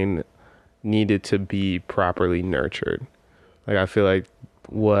brain needed to be properly nurtured. Like I feel like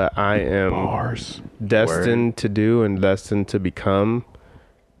what I am destined to do and destined to become,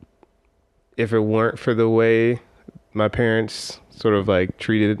 if it weren't for the way my parents sort of like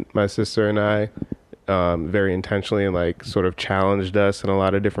treated my sister and I very intentionally and like sort of challenged us in a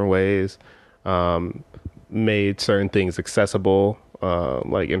lot of different ways, made certain things accessible,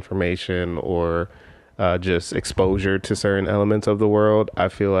 like information or just exposure to certain elements of the world, I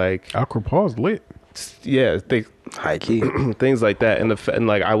feel like Aqua Paul's lit. Yeah, High key. things like that, and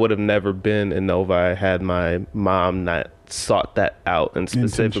like I would have never been in Novi had my mom not sought that out and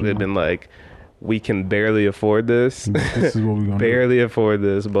specifically been like, we can barely afford this. This is what we're gonna barely afford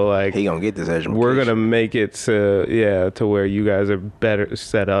this, but like He gonna get this education. we're gonna make it to where you guys are better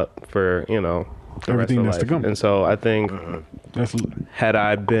set up for, you know, the Everything rest that's of to life. come. And so I think That's had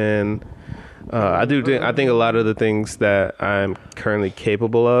I been I think a lot of the things that I'm currently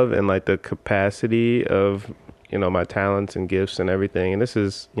capable of and like the capacity of, you know, my talents and gifts and everything, and this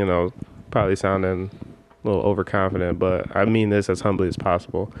is, you know, probably sounding a little overconfident, but I mean this as humbly as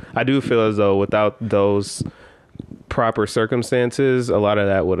possible. I do feel as though without those proper circumstances, a lot of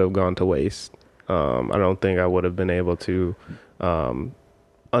that would have gone to waste. I don't think I would have been able to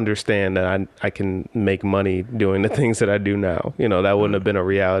understand that I can make money doing the things that I do now. You know, that wouldn't have been a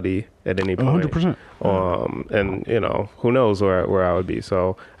reality at any point. 100%. And you know, who knows where I would be.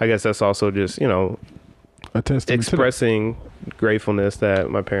 So I guess that's also just, you know, a testament expressing gratefulness that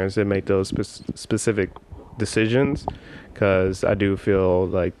my parents did make those specific decisions, because I do feel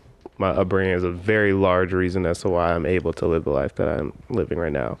like my upbringing is a very large reason as to why I'm able to live the life that I'm living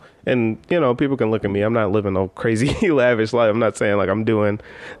right now. And, you know, people can look at me. I'm not living no crazy lavish life. I'm not saying like I'm doing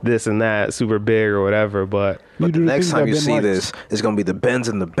this and that super big or whatever, but the next time you see this, it's gonna be the Benz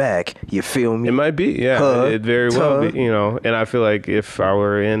in the back. You feel me? it might be, yeah. It very well be, you know. And I feel like if I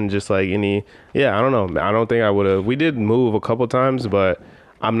were in just like any, I don't know. I don't think I would have. We did move a couple times, but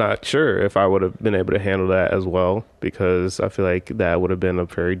I'm not sure if I would have been able to handle that as well, because I feel like that would have been a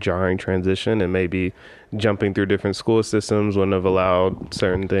very jarring transition, and maybe jumping through different school systems wouldn't have allowed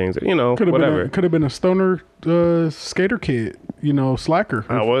certain things, you know, whatever. Could have been a stoner skater kid, you know, slacker.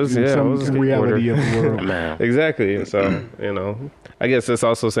 I was a reality of the world. Man. Exactly. So, you know, I guess that's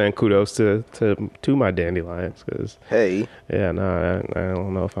also saying kudos to my dandelions, because I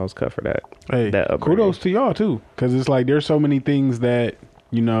don't know if I was cut for that. Hey, that upbringing. kudos to y'all too, because it's like there's so many things that,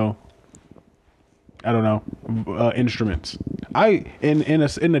 you know, I don't know, instruments.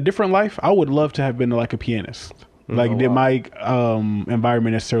 In a different life, I would love to have been like a pianist. Like, did my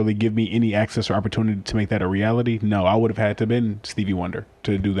environment necessarily give me any access or opportunity to make that a reality? No, I would have had to been Stevie Wonder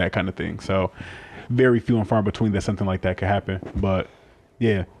to do that kind of thing. So very few and far between that something like that could happen. But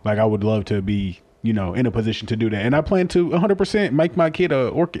yeah, like I would love to be, you know, in a position to do that. And I plan to 100% make my kid a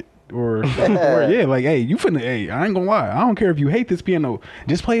orchid. Or like, hey, I ain't gonna lie, I don't care if you hate this piano,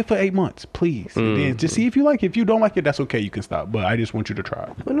 just play it for 8 months, please. And then just see if you like it. If you don't like it, that's okay, you can stop, but I just want you to try.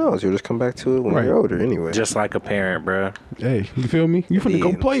 Who knows? You'll just come back to it when you're older anyway. Just like a parent, bro. Hey, you feel me? You finna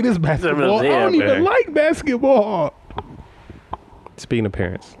go play this basketball. I don't even like basketball. Speaking of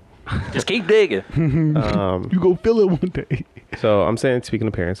parents, just keep digging. You go feel it one day. So I'm saying speaking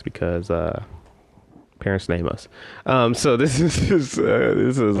of parents because parents name us. So this is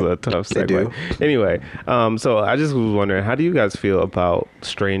a tough segue. They do. Anyway, so I just was wondering, how do you guys feel about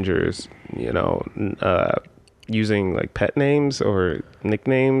strangers, you know, using like pet names or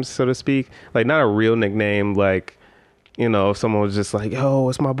nicknames, so to speak. Like not a real nickname, like, you know, if someone was just like, "Oh,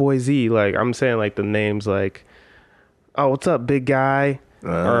 it's my boy Z." Like I'm saying like the names like, "Oh, what's up, big guy?"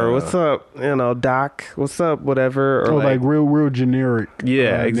 Or what's up, you know, Doc? What's up, whatever? Or like real generic.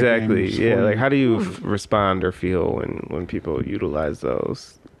 Yeah, exactly. nicknames Yeah, for like you. how do you respond or feel when people utilize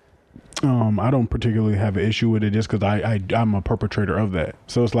those? I don't particularly have an issue with it just because I'm a perpetrator of that.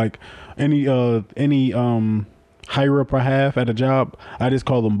 So it's like any higher up I have at a job, I just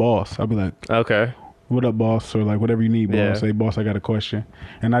call them boss. I'll be like, Okay. what up, boss? Or like, whatever you need, boss. Yeah. Say, boss, I got a question.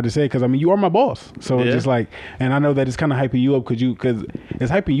 And I just say, because I mean, you are my boss. So it's Yeah. just like, and I know that it's kind of hyping you up because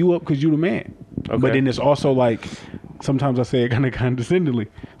it's hyping you up because you the man. Okay. But then it's also like, sometimes I say it kind of condescendingly.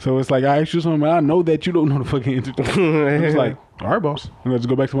 So it's like, I ask you something, I know that you don't know the fucking answer. I'm just like, all right, boss. And let's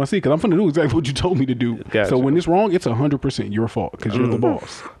go back to my seat because I'm going to do exactly what you told me to do. Gotcha. So when it's wrong, it's 100% your fault because you're the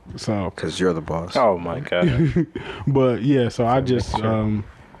boss. So, Because you're the boss. Oh my god. but yeah, so I just,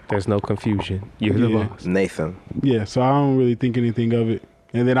 There's no confusion. You're the Yeah. boss. Nathan. yeah, so I don't really think anything of it.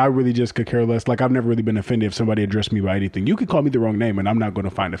 And then I really just could care less. Like, I've never really been offended if somebody addressed me by anything. You could call me the wrong name, and I'm not going to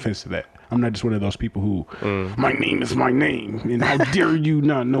find offense to that. I'm not just one of those people who, my name is my name, and how dare you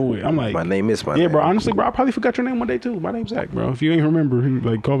not know it? I'm like, My name is my yeah, name. bro, honestly, bro, I probably forgot your name one day, too. My name's Zach, bro. If you ain't remember,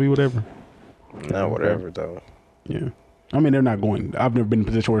 like, call me whatever. No, whatever, though. Yeah. I mean, they're not going, I've never been in a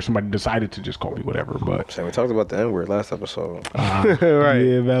position where somebody decided to just call me whatever, but. So we talked about the N-word last episode. Right.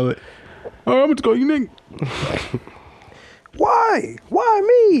 Yeah, valid. Oh, I'm going to call you Nick. Why? Why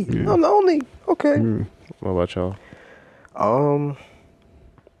me? Yeah. I'm the only. Okay. What about y'all?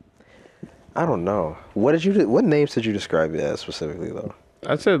 I don't know. What names did you describe it as specifically, though?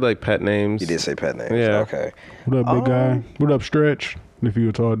 I said like pet names. You did say pet names. Yeah. Okay. What up, big guy? What up, Stretch? If you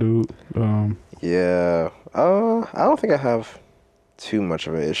a tall dude. Yeah. I don't think I have too much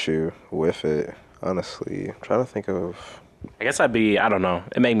of an issue with it, honestly. I'm trying to think of. I guess I don't know.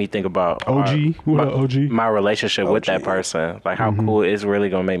 It made me think about OG? What up, OG? my relationship with that OG. person. Like how cool it's really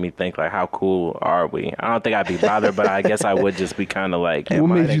gonna make me think like how cool are we? I don't think I'd be bothered, but I guess I would just be kind of like What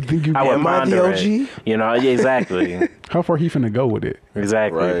made you think you I would Am I the ponder OG? it. You know, yeah, exactly. How far he finna go with it?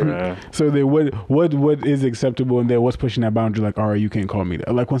 Exactly. Right. Bro. So then what is acceptable and then what's pushing that boundary? Like, all right, you can't call me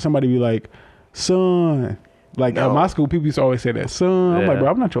that. Like when somebody be like, son. Like No. at my school, people used to always say that, son. I'm Yeah. like, bro,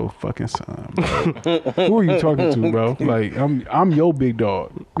 I'm not your fucking son, bro. Who are you talking to, bro? Like, I'm your big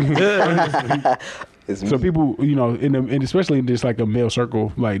dog. It's So me. people, you know, and especially in just like a male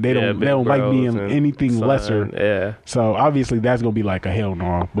circle, like they don't like being anything lesser. Yeah. So obviously that's gonna be like a hell no.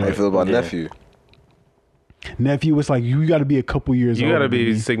 How you But feel about Yeah. nephew? nephew, it's like you got to be a couple years. You older gotta than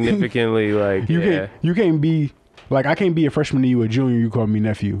be me. significantly like You can't be like I can't be a freshman and you a junior. You call me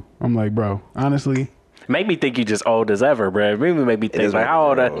nephew. I'm like, bro, honestly, Make me think you just old as ever, bro. Really make me think is like how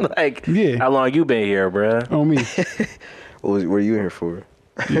old, old. like Yeah. how long you been here, bro? on me. What are you here for?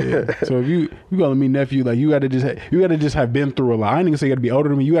 Yeah. So if you calling me nephew, like you gotta just have been through a lot. I ain't even say you gotta be older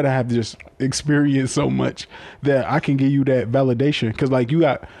than me. You gotta have just experienced so much that I can give you that validation. Because like you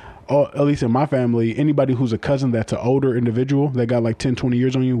got, at least in my family, anybody who's a cousin that's an older individual that got like 10, 20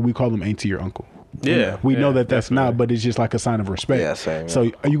 years on you, we call them auntie or uncle. Yeah. We know Yeah, that that's not, but it's just like a sign of respect. Yeah, same, yeah.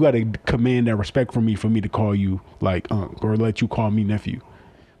 So you got to command that respect for me to call you like unc or let you call me nephew.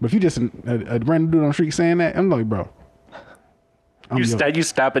 But if you just a random dude on the street saying that, I'm like, bro. You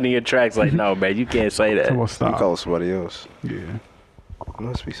stopping in your tracks like no, man, you can't say that. I'm gonna You stop. call somebody else. Yeah.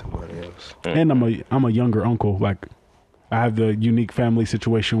 Must be somebody else. And I'm a younger uncle. Like I have the unique family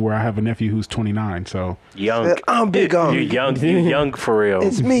situation where I have a nephew who's 29. So Young. I'm big on. You young for real.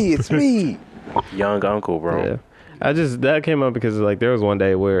 It's me. It's me. Young uncle, bro. Yeah. That came up because like there was one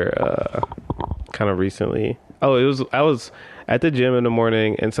day where kind of recently. I was at the gym in the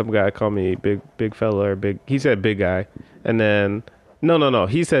morning and some guy called me big fella or big. He said big guy, and then no.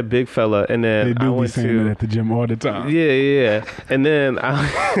 He said big fella, and then they I do be went saying to that at the gym all the time. yeah. And then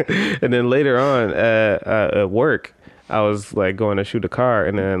and then later on at work, I was like going to shoot a car,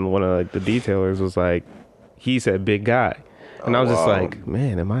 and then one of like the detailers was like, he said big guy. And I was just like,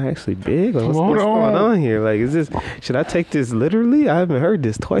 man, am I actually big? Or what's Hold going on. on here? Like, should I take this literally? I haven't heard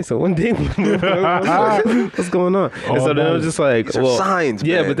this twice in one day. What's going on? And so then I was just like, These are well, signs,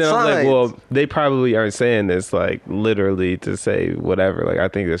 yeah, man, but then I was like, signs. well, they probably aren't saying this like literally to say whatever. Like, I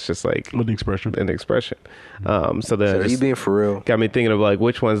think it's just like With the expression. an expression. So then So it are you just being for real? got me thinking of like,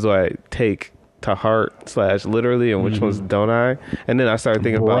 which ones do I take to heart / literally, and which ones don't I? And then I started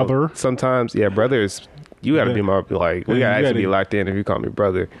thinking Brother. about sometimes, brother is. You gotta be my like. We Yeah, gotta you actually be gotta- locked in if you call me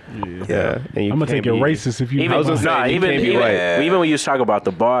brother. Yeah, and you I'm gonna can't take your be- racist if you. Even, I was gonna say, you even, can't be even, white. even when you talk about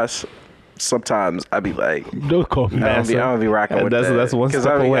the boss, sometimes I be like, Don't call me. I don't be rocking with that. That's one step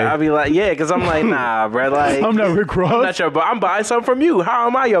away. I be like, yeah, because I'm like, nah, bro. Like, I'm not Rick Ross. I'm not your boss. I'm buying something from you. How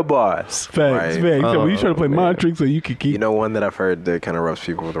am I your boss? Facts. So you trying to play mind tricks so you can keep. You know, one that I've heard that kind of rubs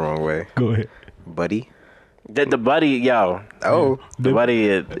people the wrong way. Go ahead. Buddy. The buddy, yo. Oh, The buddy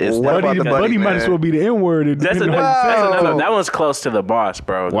is What about the buddy might as well be the N word. That's another. That one's close to the boss,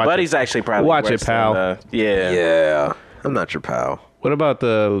 bro. The Watch buddy's actually probably Watch it, worse pal. than yeah. yeah. I'm not your pal. What about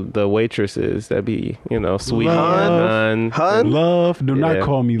the waitresses that be, sweet Love. hun? Love. Do not Yeah.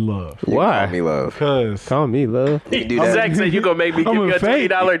 call me love. Why? Call me love. Cause Call me love. You do that. Zach said you gonna make me give I'm you a a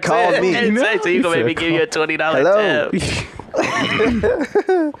fake. $20 tip. Call me. Zach said you gonna make me He give you a $20 Hello. tip.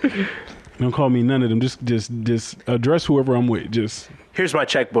 don't call me none of them. Just address whoever I'm with. Just Here's my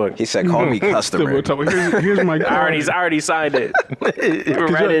checkbook. He said, call me customer. here's my card. I already signed it.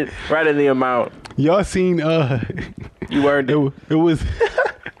 right in the amount. Y'all seen You earned it. it was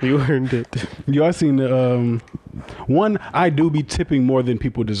You earned it. y'all seen the one. I do be tipping more than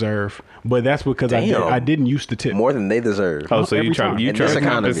people deserve, but that's because Damn. I didn't used to tip. More than they deserve. Oh, so Every you trying time. you In trying this to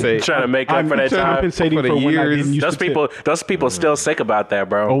economy. compensate? Trying to make up I'm for that time. compensating For for, the when I years. didn't used Those to people, tip. those people still sick about that,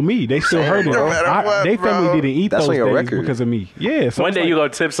 bro. Oh me, they still heard it. no matter what, They family bro. didn't eat That's those on your days record. because of me. Yeah. So One it's day like, you gonna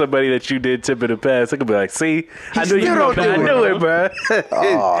tip somebody that you did tip in the past. They could be like, "See, I knew you still gonna don't I do it, knew it, bro.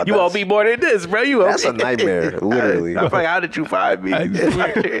 Oh, You owe me more than this, bro. You owe That's me." a nightmare, literally. I'm like, how did you find me? I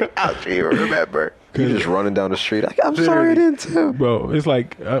swear. I don't even remember. You just running down the street. Like, I'm sorry I didn't tip. Bro, it's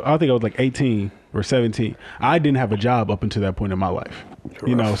like I think I was like 18 or 17. I didn't have a job up until that point in my life.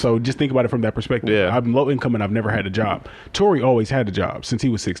 So just think about it from that perspective. Yeah. I'm low income and I've never had a job. Tori always had a job since he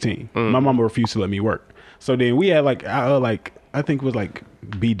was 16. My mama refused to let me work. So then we had I think it was like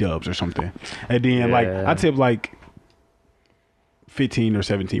B dubs or something. And then I tipped like 15 or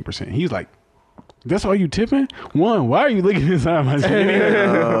 17%. He's like, that's all you tipping? One, why are you looking inside my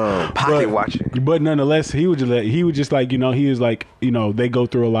Pocket watching. But nonetheless, he was just like, he was like, they go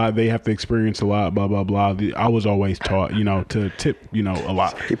through a lot, they have to experience a lot, blah blah blah. I was always taught, to tip, a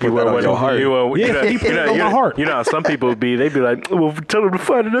lot. He put that on your heart. He put it on my heart. You know how some people be like, well, tell them to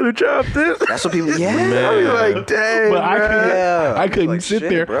find another job. That's what people. Yeah. I be like, dang, But I couldn't Like, sit shit,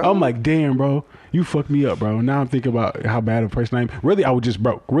 there. bro. I'm like, damn, bro, you fucked me up, bro. Now I'm thinking about how bad a person I am. Really, I was just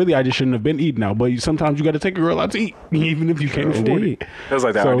broke. Really, I just shouldn't have been eating out. But sometimes you got to take a girl out to eat, even if you can't afford it. It was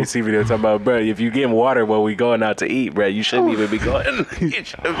like that So- RDC video talking about, bro, if you getting water while we going out to eat, bro, you shouldn't even be going. You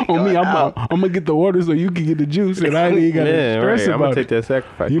shouldn't be On me, going out. I'm gonna get the water so you can get the juice, and I ain't even got to Yeah, stress right. I'm about gonna take it. that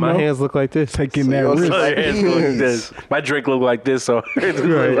sacrifice. You My know? hands look like this. Taking that yours risk. is My hands look like this. My drink look like this, so it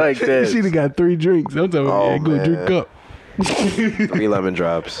look like this. She done got 3 drinks. I'm telling you, Oh, yeah, go man. drink up. 3 lemon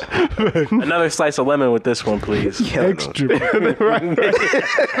drops. Another slice of lemon with this one, please. Extra. You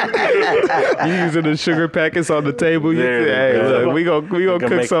using the sugar packets on the table. You There say, you hey, go. look, we gonna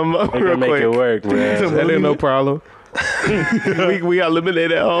cook something up We real can make quick. it work, man. That ain't no problem. we got lemonade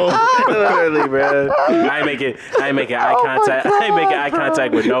at home. Literally, bro. I ain't making eye contact. I ain't making eye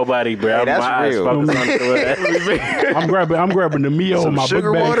contact with nobody, bro. Hey, that's my eyes real. focused on the I'm grabbing the Mio in my book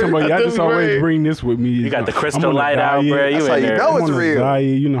sugar bag. water? Somebody, I That's just always right. bring this with me. You got the I'm crystal on a light out, diet. bro. You That's how in you there. know I'm it's on a real.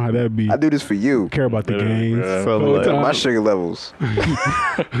 diet. You know how that be. I do this for you. Care about the gains. bro. So, Whole like, time. My sugar levels.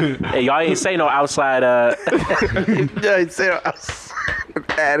 Hey, y'all ain't say no outside. Y'all ain't say no outside.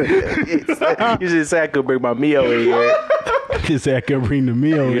 You just say I could bring my Mio in here. Just say I can bring the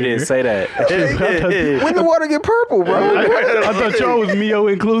Mio. You in didn't here. say that. When the water get purple, bro? I thought y'all was Mio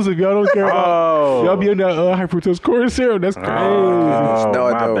inclusive. Y'all don't care about. Oh. Y'all be on that high fructose corn syrup. That's crazy. Oh, No,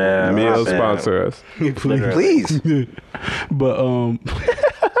 I my don't. bad. Meal my bad. sponsor us. Please. But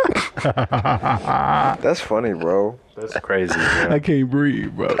That's funny, bro. That's crazy, bro. I can't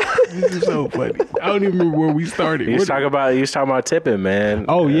breathe, bro. This is so funny. I don't even remember where we started. You was talking about tipping, man.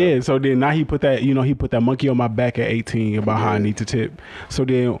 Oh yeah. So then now he put that monkey on my back at 18 about how I need to tip. So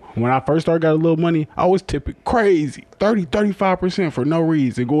then when I first started got a little money, I was tipping crazy, 35% for no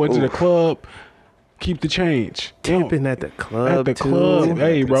reason. Going to the club, keep the change. Tipping at the club. At the too. club.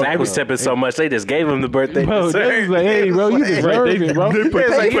 Hey, bro. Zach was tipping so much they just gave him the birthday Bro, dessert. they was like, hey, bro, you deserve it, bro.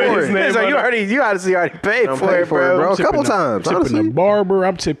 It's like, you honestly already paid I'm for paying it, for it, bro. I'm A couple tipping the- times, Tipping honestly. the barber.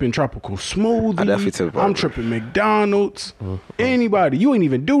 I'm tipping tropical smoothie. I definitely tip barber. I'm tripping McDonald's. Anybody. You ain't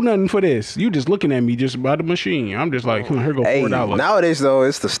even do nothing for this. You just looking at me just by the machine. I'm just like, here go Hey, $4. nowadays though,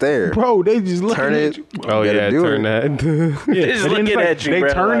 it's the stare. Bro, they just looking Turn at it. you. Oh You gotta yeah, do turn it. that. Yeah, just and then looking it's like, at you, they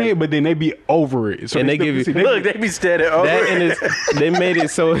bro, turn like- it, but then they be over it. And they give you Look, they be standing over. that, and they made it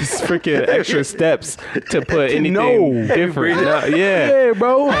so it's freaking extra steps to put anything different. Now, Yeah,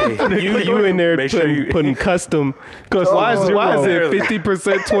 bro. you in there Make sure putting custom. Why is it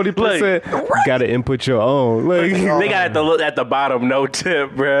 50%, 20%? Got to input your own. Like, They got at the bottom, no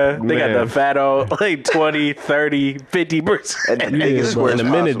tip, bruh. They got Man. the fat old, like 20, 30 50%. And make it square in a as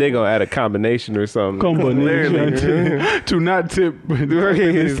minute, they possible. gonna add a combination or something. To not tip.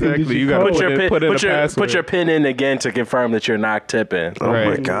 Exactly. You gotta Put your pin in again to confirm that you're not tipping. Oh my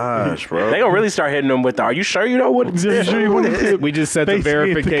Right. gosh, bro. They gonna really start hitting them with the, are you sure you don't want to Yeah, tip? sure you want to tip. We just set the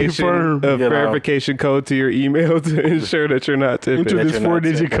Basically, to confirm. verification code to your email to ensure that you're not tipping. Enter this you're not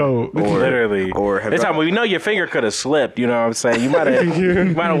 4-digit tipping. code. Literally. or have this y'all- time we know your finger could have slipped. You know what I'm saying? You might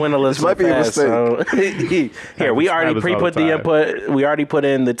have went a little might be a fast. So. Here, we already happens all pre-put the the time. input. We already put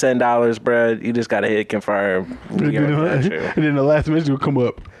in the $10, bruh. You just gotta hit confirm. We got you. And then the last message will come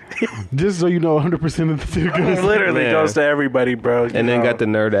up. Just so you know, 100% of the tip goes. Literally Man. goes to everybody, bro. And then got the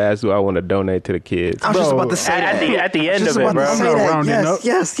nerve to ask, do I want to donate to the kids? I was just Bro, about to say at that. the end Just of it, about to bro. say I'm not that. rounding up.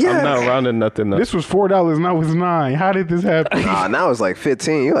 Yes. I'm not rounding nothing up. This was $4, now it's $9. How did this happen? Nah, now it's like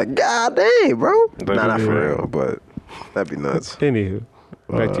 15. You're like, God dang, bro. Nah, not yeah. for real, but that'd be nuts. Anywho,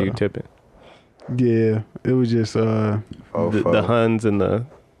 back to you tipping. Yeah, it was just Oh, The Huns and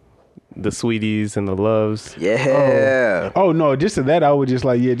the Sweeties and the Loves. yeah. oh no, just to that I would just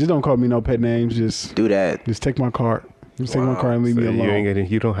like, yeah, just don't call me no pet names. Just Do that. take my card. Just take my card and leave So me alone.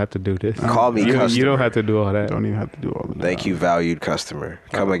 you don't have to do this. Call me You customer. don't have to do all that. Don't even have to do all of that. Thank you, valued customer.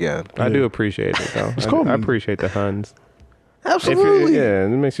 Come again. I do appreciate it though. call I me. appreciate the Huns. Absolutely. Yeah, it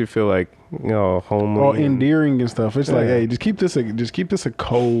makes you feel like homely. All and- endearing and stuff. It's like, Yeah. hey, just keep this a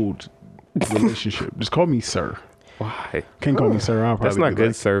cold relationship. Just call me sir. Why? Can't call me sir. I'll probably That's not be good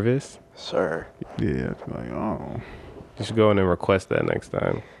like, service. Sir. yeah, like oh. You should go in and request that next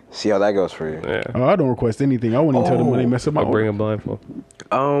time. See how that goes for you. Yeah. Oh, I don't request anything. I wouldn't even tell them when they mess up my I'll bring order. a blindfold.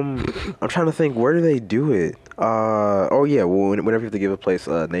 I'm trying to think. Where do they do it? Oh yeah. Well, whenever you have to give a place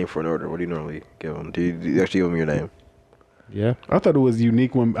a name for an order, what do you normally give them? Do you actually give them your name? Yeah. I thought it was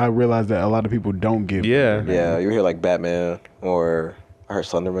unique when I realized that a lot of people don't give. Yeah. Yeah, you hear like Batman or I heard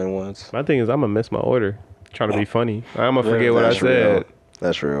Slenderman once. My thing is, I'm gonna miss my order. Trying to be funny. I'm gonna forget what I That's said. real.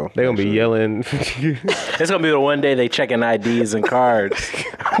 That's real. They're gonna be yelling. It's gonna be the one day they checking IDs and cards.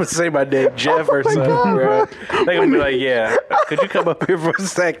 I'm gonna say my name Jeff or something, bro. They gonna be like, yeah, could you come up here for a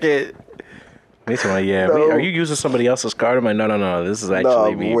second? They say, like, yeah, No. are you using somebody else's card? I'm like, no, this is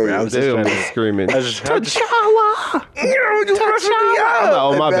actually me, wait. bro. I was just They're trying gonna be to. screaming. I was just,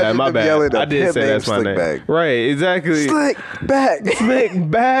 Oh, my bad, my bad. I did say that's my name. Back. Right, exactly. Slick back. Slick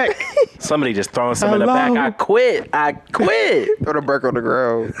back. somebody just throwing some in the Hello? back. I quit. Throw the burger on the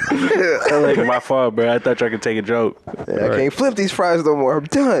ground. I'm like, my fault, bro. I thought y'all could take a joke. Yeah, I can't flip these fries no more. I'm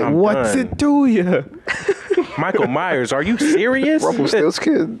done. What's it to you? Michael Myers, are you serious?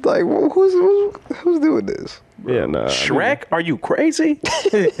 Rumpelstiltskin. Like, who's doing this? Yeah, nah. Shrek, are you crazy?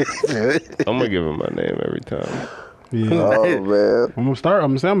 I'm gonna give him my name every time. Yeah. Oh man. I'm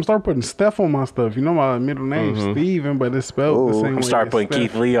gonna start putting Steph on my stuff. You know my middle name's Steven, but it's spelled the same way. I'm start as putting Steph.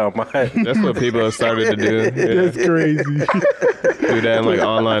 Keith Lee on mine. That's what people have started to do. Yeah. That's crazy. Do that in like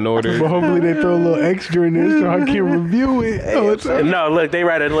online orders. But hopefully they throw a little extra in there so I can review it. No, look, they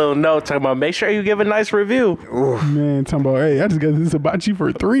write a little note talking about make sure you give a nice review. Man, talking about, hey, I just got this hibachi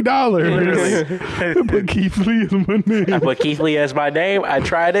for $3. Put Keith Lee as my name. I put Keith Lee as my name. I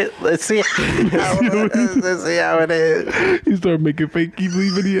tried it. Let's see. Let's see how it is. You start making fake Keith Lee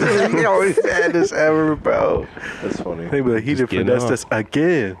videos. You always had this ever, bro. That's funny. They be like, he did getting finesse off. us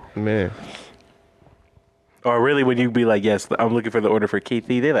again. Man. Or really, when you be like, yes, I'm looking for the order for Keith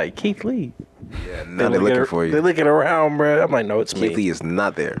Lee, they're like, KeithLee. Yeah, now they're looking for They're you. looking around, bro. I'm like, no, it's Keith me. Lee is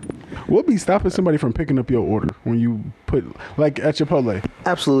not there. What be stopping somebody from picking up your order when you put, like at Chipotle?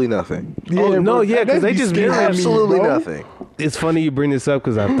 Absolutely nothing. Oh, no, bro, yeah, 'cause that'd they be just be scaring me, Absolutely bro. nothing. It's funny you bring this up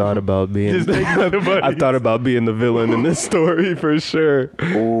because I've thought about being I thought about being the villain in this story for sure.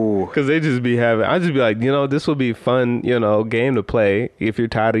 Ooh. Because they just be having, I just be like, this will be fun, game to play if you're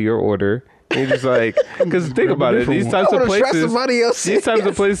tired of your order. And you're just like, because think about it, these types I of wanna trust places, somebody else. these types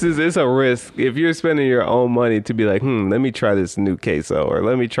of places, it's a risk if you're spending your own money to be like, let me try this new queso or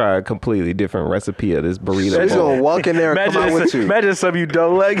let me try a completely different recipe of this burrito. She's bowl. gonna walk in there and come out with you. Imagine some you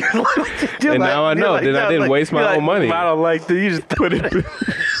don't like. And now I know. Then I didn't waste my own money. I don't like that. You just put it.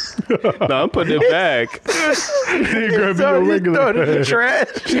 No, I'm putting it back. They grab me a regular.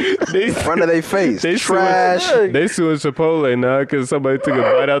 Trash. In front of their face. Trash. They suing Chipotle now because somebody took a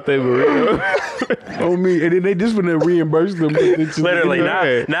bite out their burrito. On me, and then they just want to reimburse them. Literally,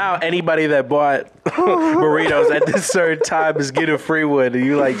 now anybody that bought burritos at this certain time is getting a free one. And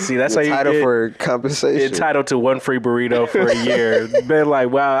you like, see, that's how you Entitled get for compensation. entitled to one free burrito for a year. Been like,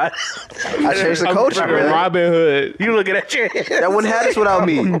 wow, I changed the culture, man. Robin Hood. you looking at your That wouldn't have this without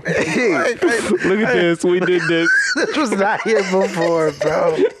me. Look at this. We did this. This was not here before,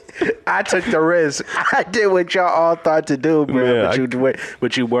 bro. I took the risk. I did what y'all all thought to do, bro. Man,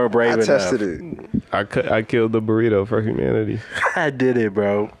 but you weren't brave I enough. tested it. I killed the burrito for humanity. I did it,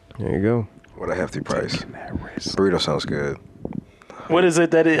 bro. There you go. What a hefty price. Burrito sounds good. What is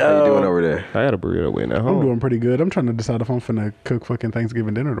it that it? How you doing over there? I had a burrito waiting at home. I'm doing pretty good. I'm trying to decide if I'm finna cook fucking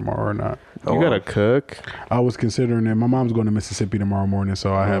Thanksgiving dinner tomorrow or not. You gotta cook. I was considering it. My mom's going to Mississippi tomorrow morning,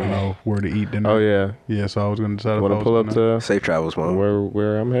 so I have no where to eat dinner. Oh yeah. Yeah, so I was going to decide if I Want to was pull up gonna- to Safe travels, mom.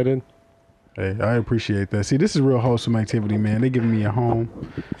 where I'm headed? Hey, I appreciate that. See, this is real wholesome activity, man. They giving me a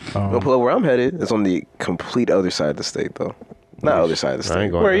home. Don't pull up where I'm headed. It's on the complete other side of the state, though. Not other side of the I ain't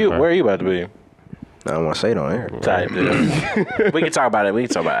state. going Where are you? that far. Where are you about to be? I don't want to say it on air. Type, dude. We can talk about it. We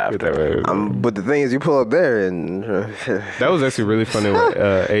can talk about it Get that after. right. But the thing is, you pull up there and That was actually really funny what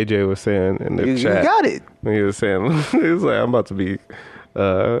AJ was saying in the you chat. got it. When he was saying, he was like, I'm about to be,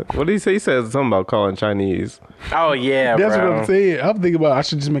 what did he say? He said something about calling Chinese. Oh yeah, That's bro. what I'm saying. I'm thinking about I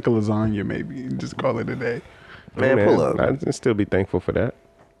should just make a lasagna maybe and just call it a day. Man, Hey, pull up. I'd still be thankful for that.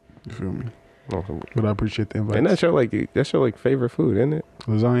 You feel me? Awesome. But I appreciate the invite. And that's your favorite food, isn't it?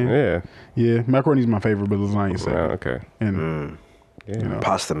 Lasagna? Yeah. Yeah, macaroni's my favorite, but lasagna's Oh, second. okay. And Yeah. you know,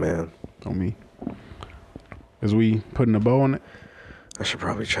 Pasta, man. on me. As we putting a bow on it, I should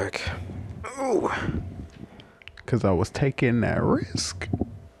probably check. Ooh. because I was taking that risk.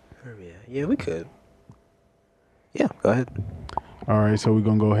 Yeah, we could. Yeah, go ahead. All right, so we're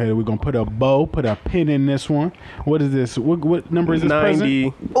going to go ahead and we're going to put a bow, put a pin in this one. What is this? What number is this?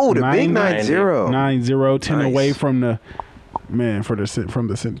 90. Oh, the big 90. 9-0. 9-0, 10 Nice. away from the, man, from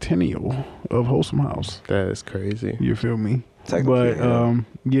the centennial of Wholesome House. That is crazy. You feel me? Technically, But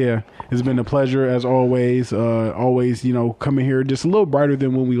yeah, it's been a pleasure as always. Always, coming here just a little brighter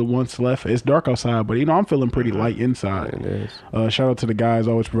than when we once left. It's dark outside, but I'm feeling pretty light inside. It is. Shout out to the guys,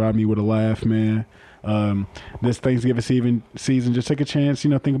 always provide me with a laugh, man. This Thanksgiving season, just take a chance,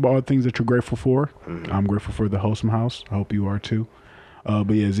 think about all the things that you're grateful for. I'm grateful for the Wholesome House. I hope you are too.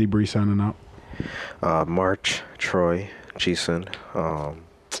 But yeah, Z-Bree signing out. March, Troy, Jason. I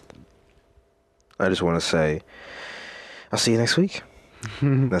just want to say, I'll see you next week.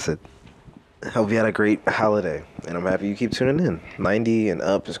 That's it. Hope you had a great holiday, and I'm happy you keep tuning in. 90 and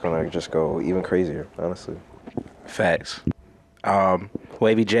up is gonna just go even crazier, honestly. Facts.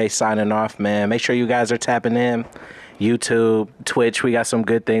 Wavy J signing off, man. Make sure you guys are tapping in. YouTube, Twitch, we got some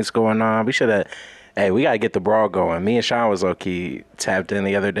good things going on. We we gotta get the brawl going. Me and Sean was low-key tapped in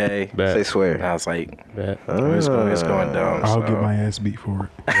the other day. Bet. Say swear. And I was like, Bet. it's going down. I'll so. get my ass beat for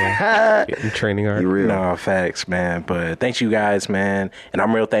it. Getting training art. You real. No, facts, man. But thanks you guys, man. And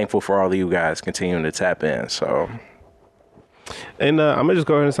I'm real thankful for all of you guys continuing to tap in. So, And I'm going to just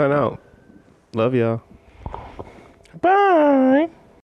go ahead and sign out. Love y'all. bye.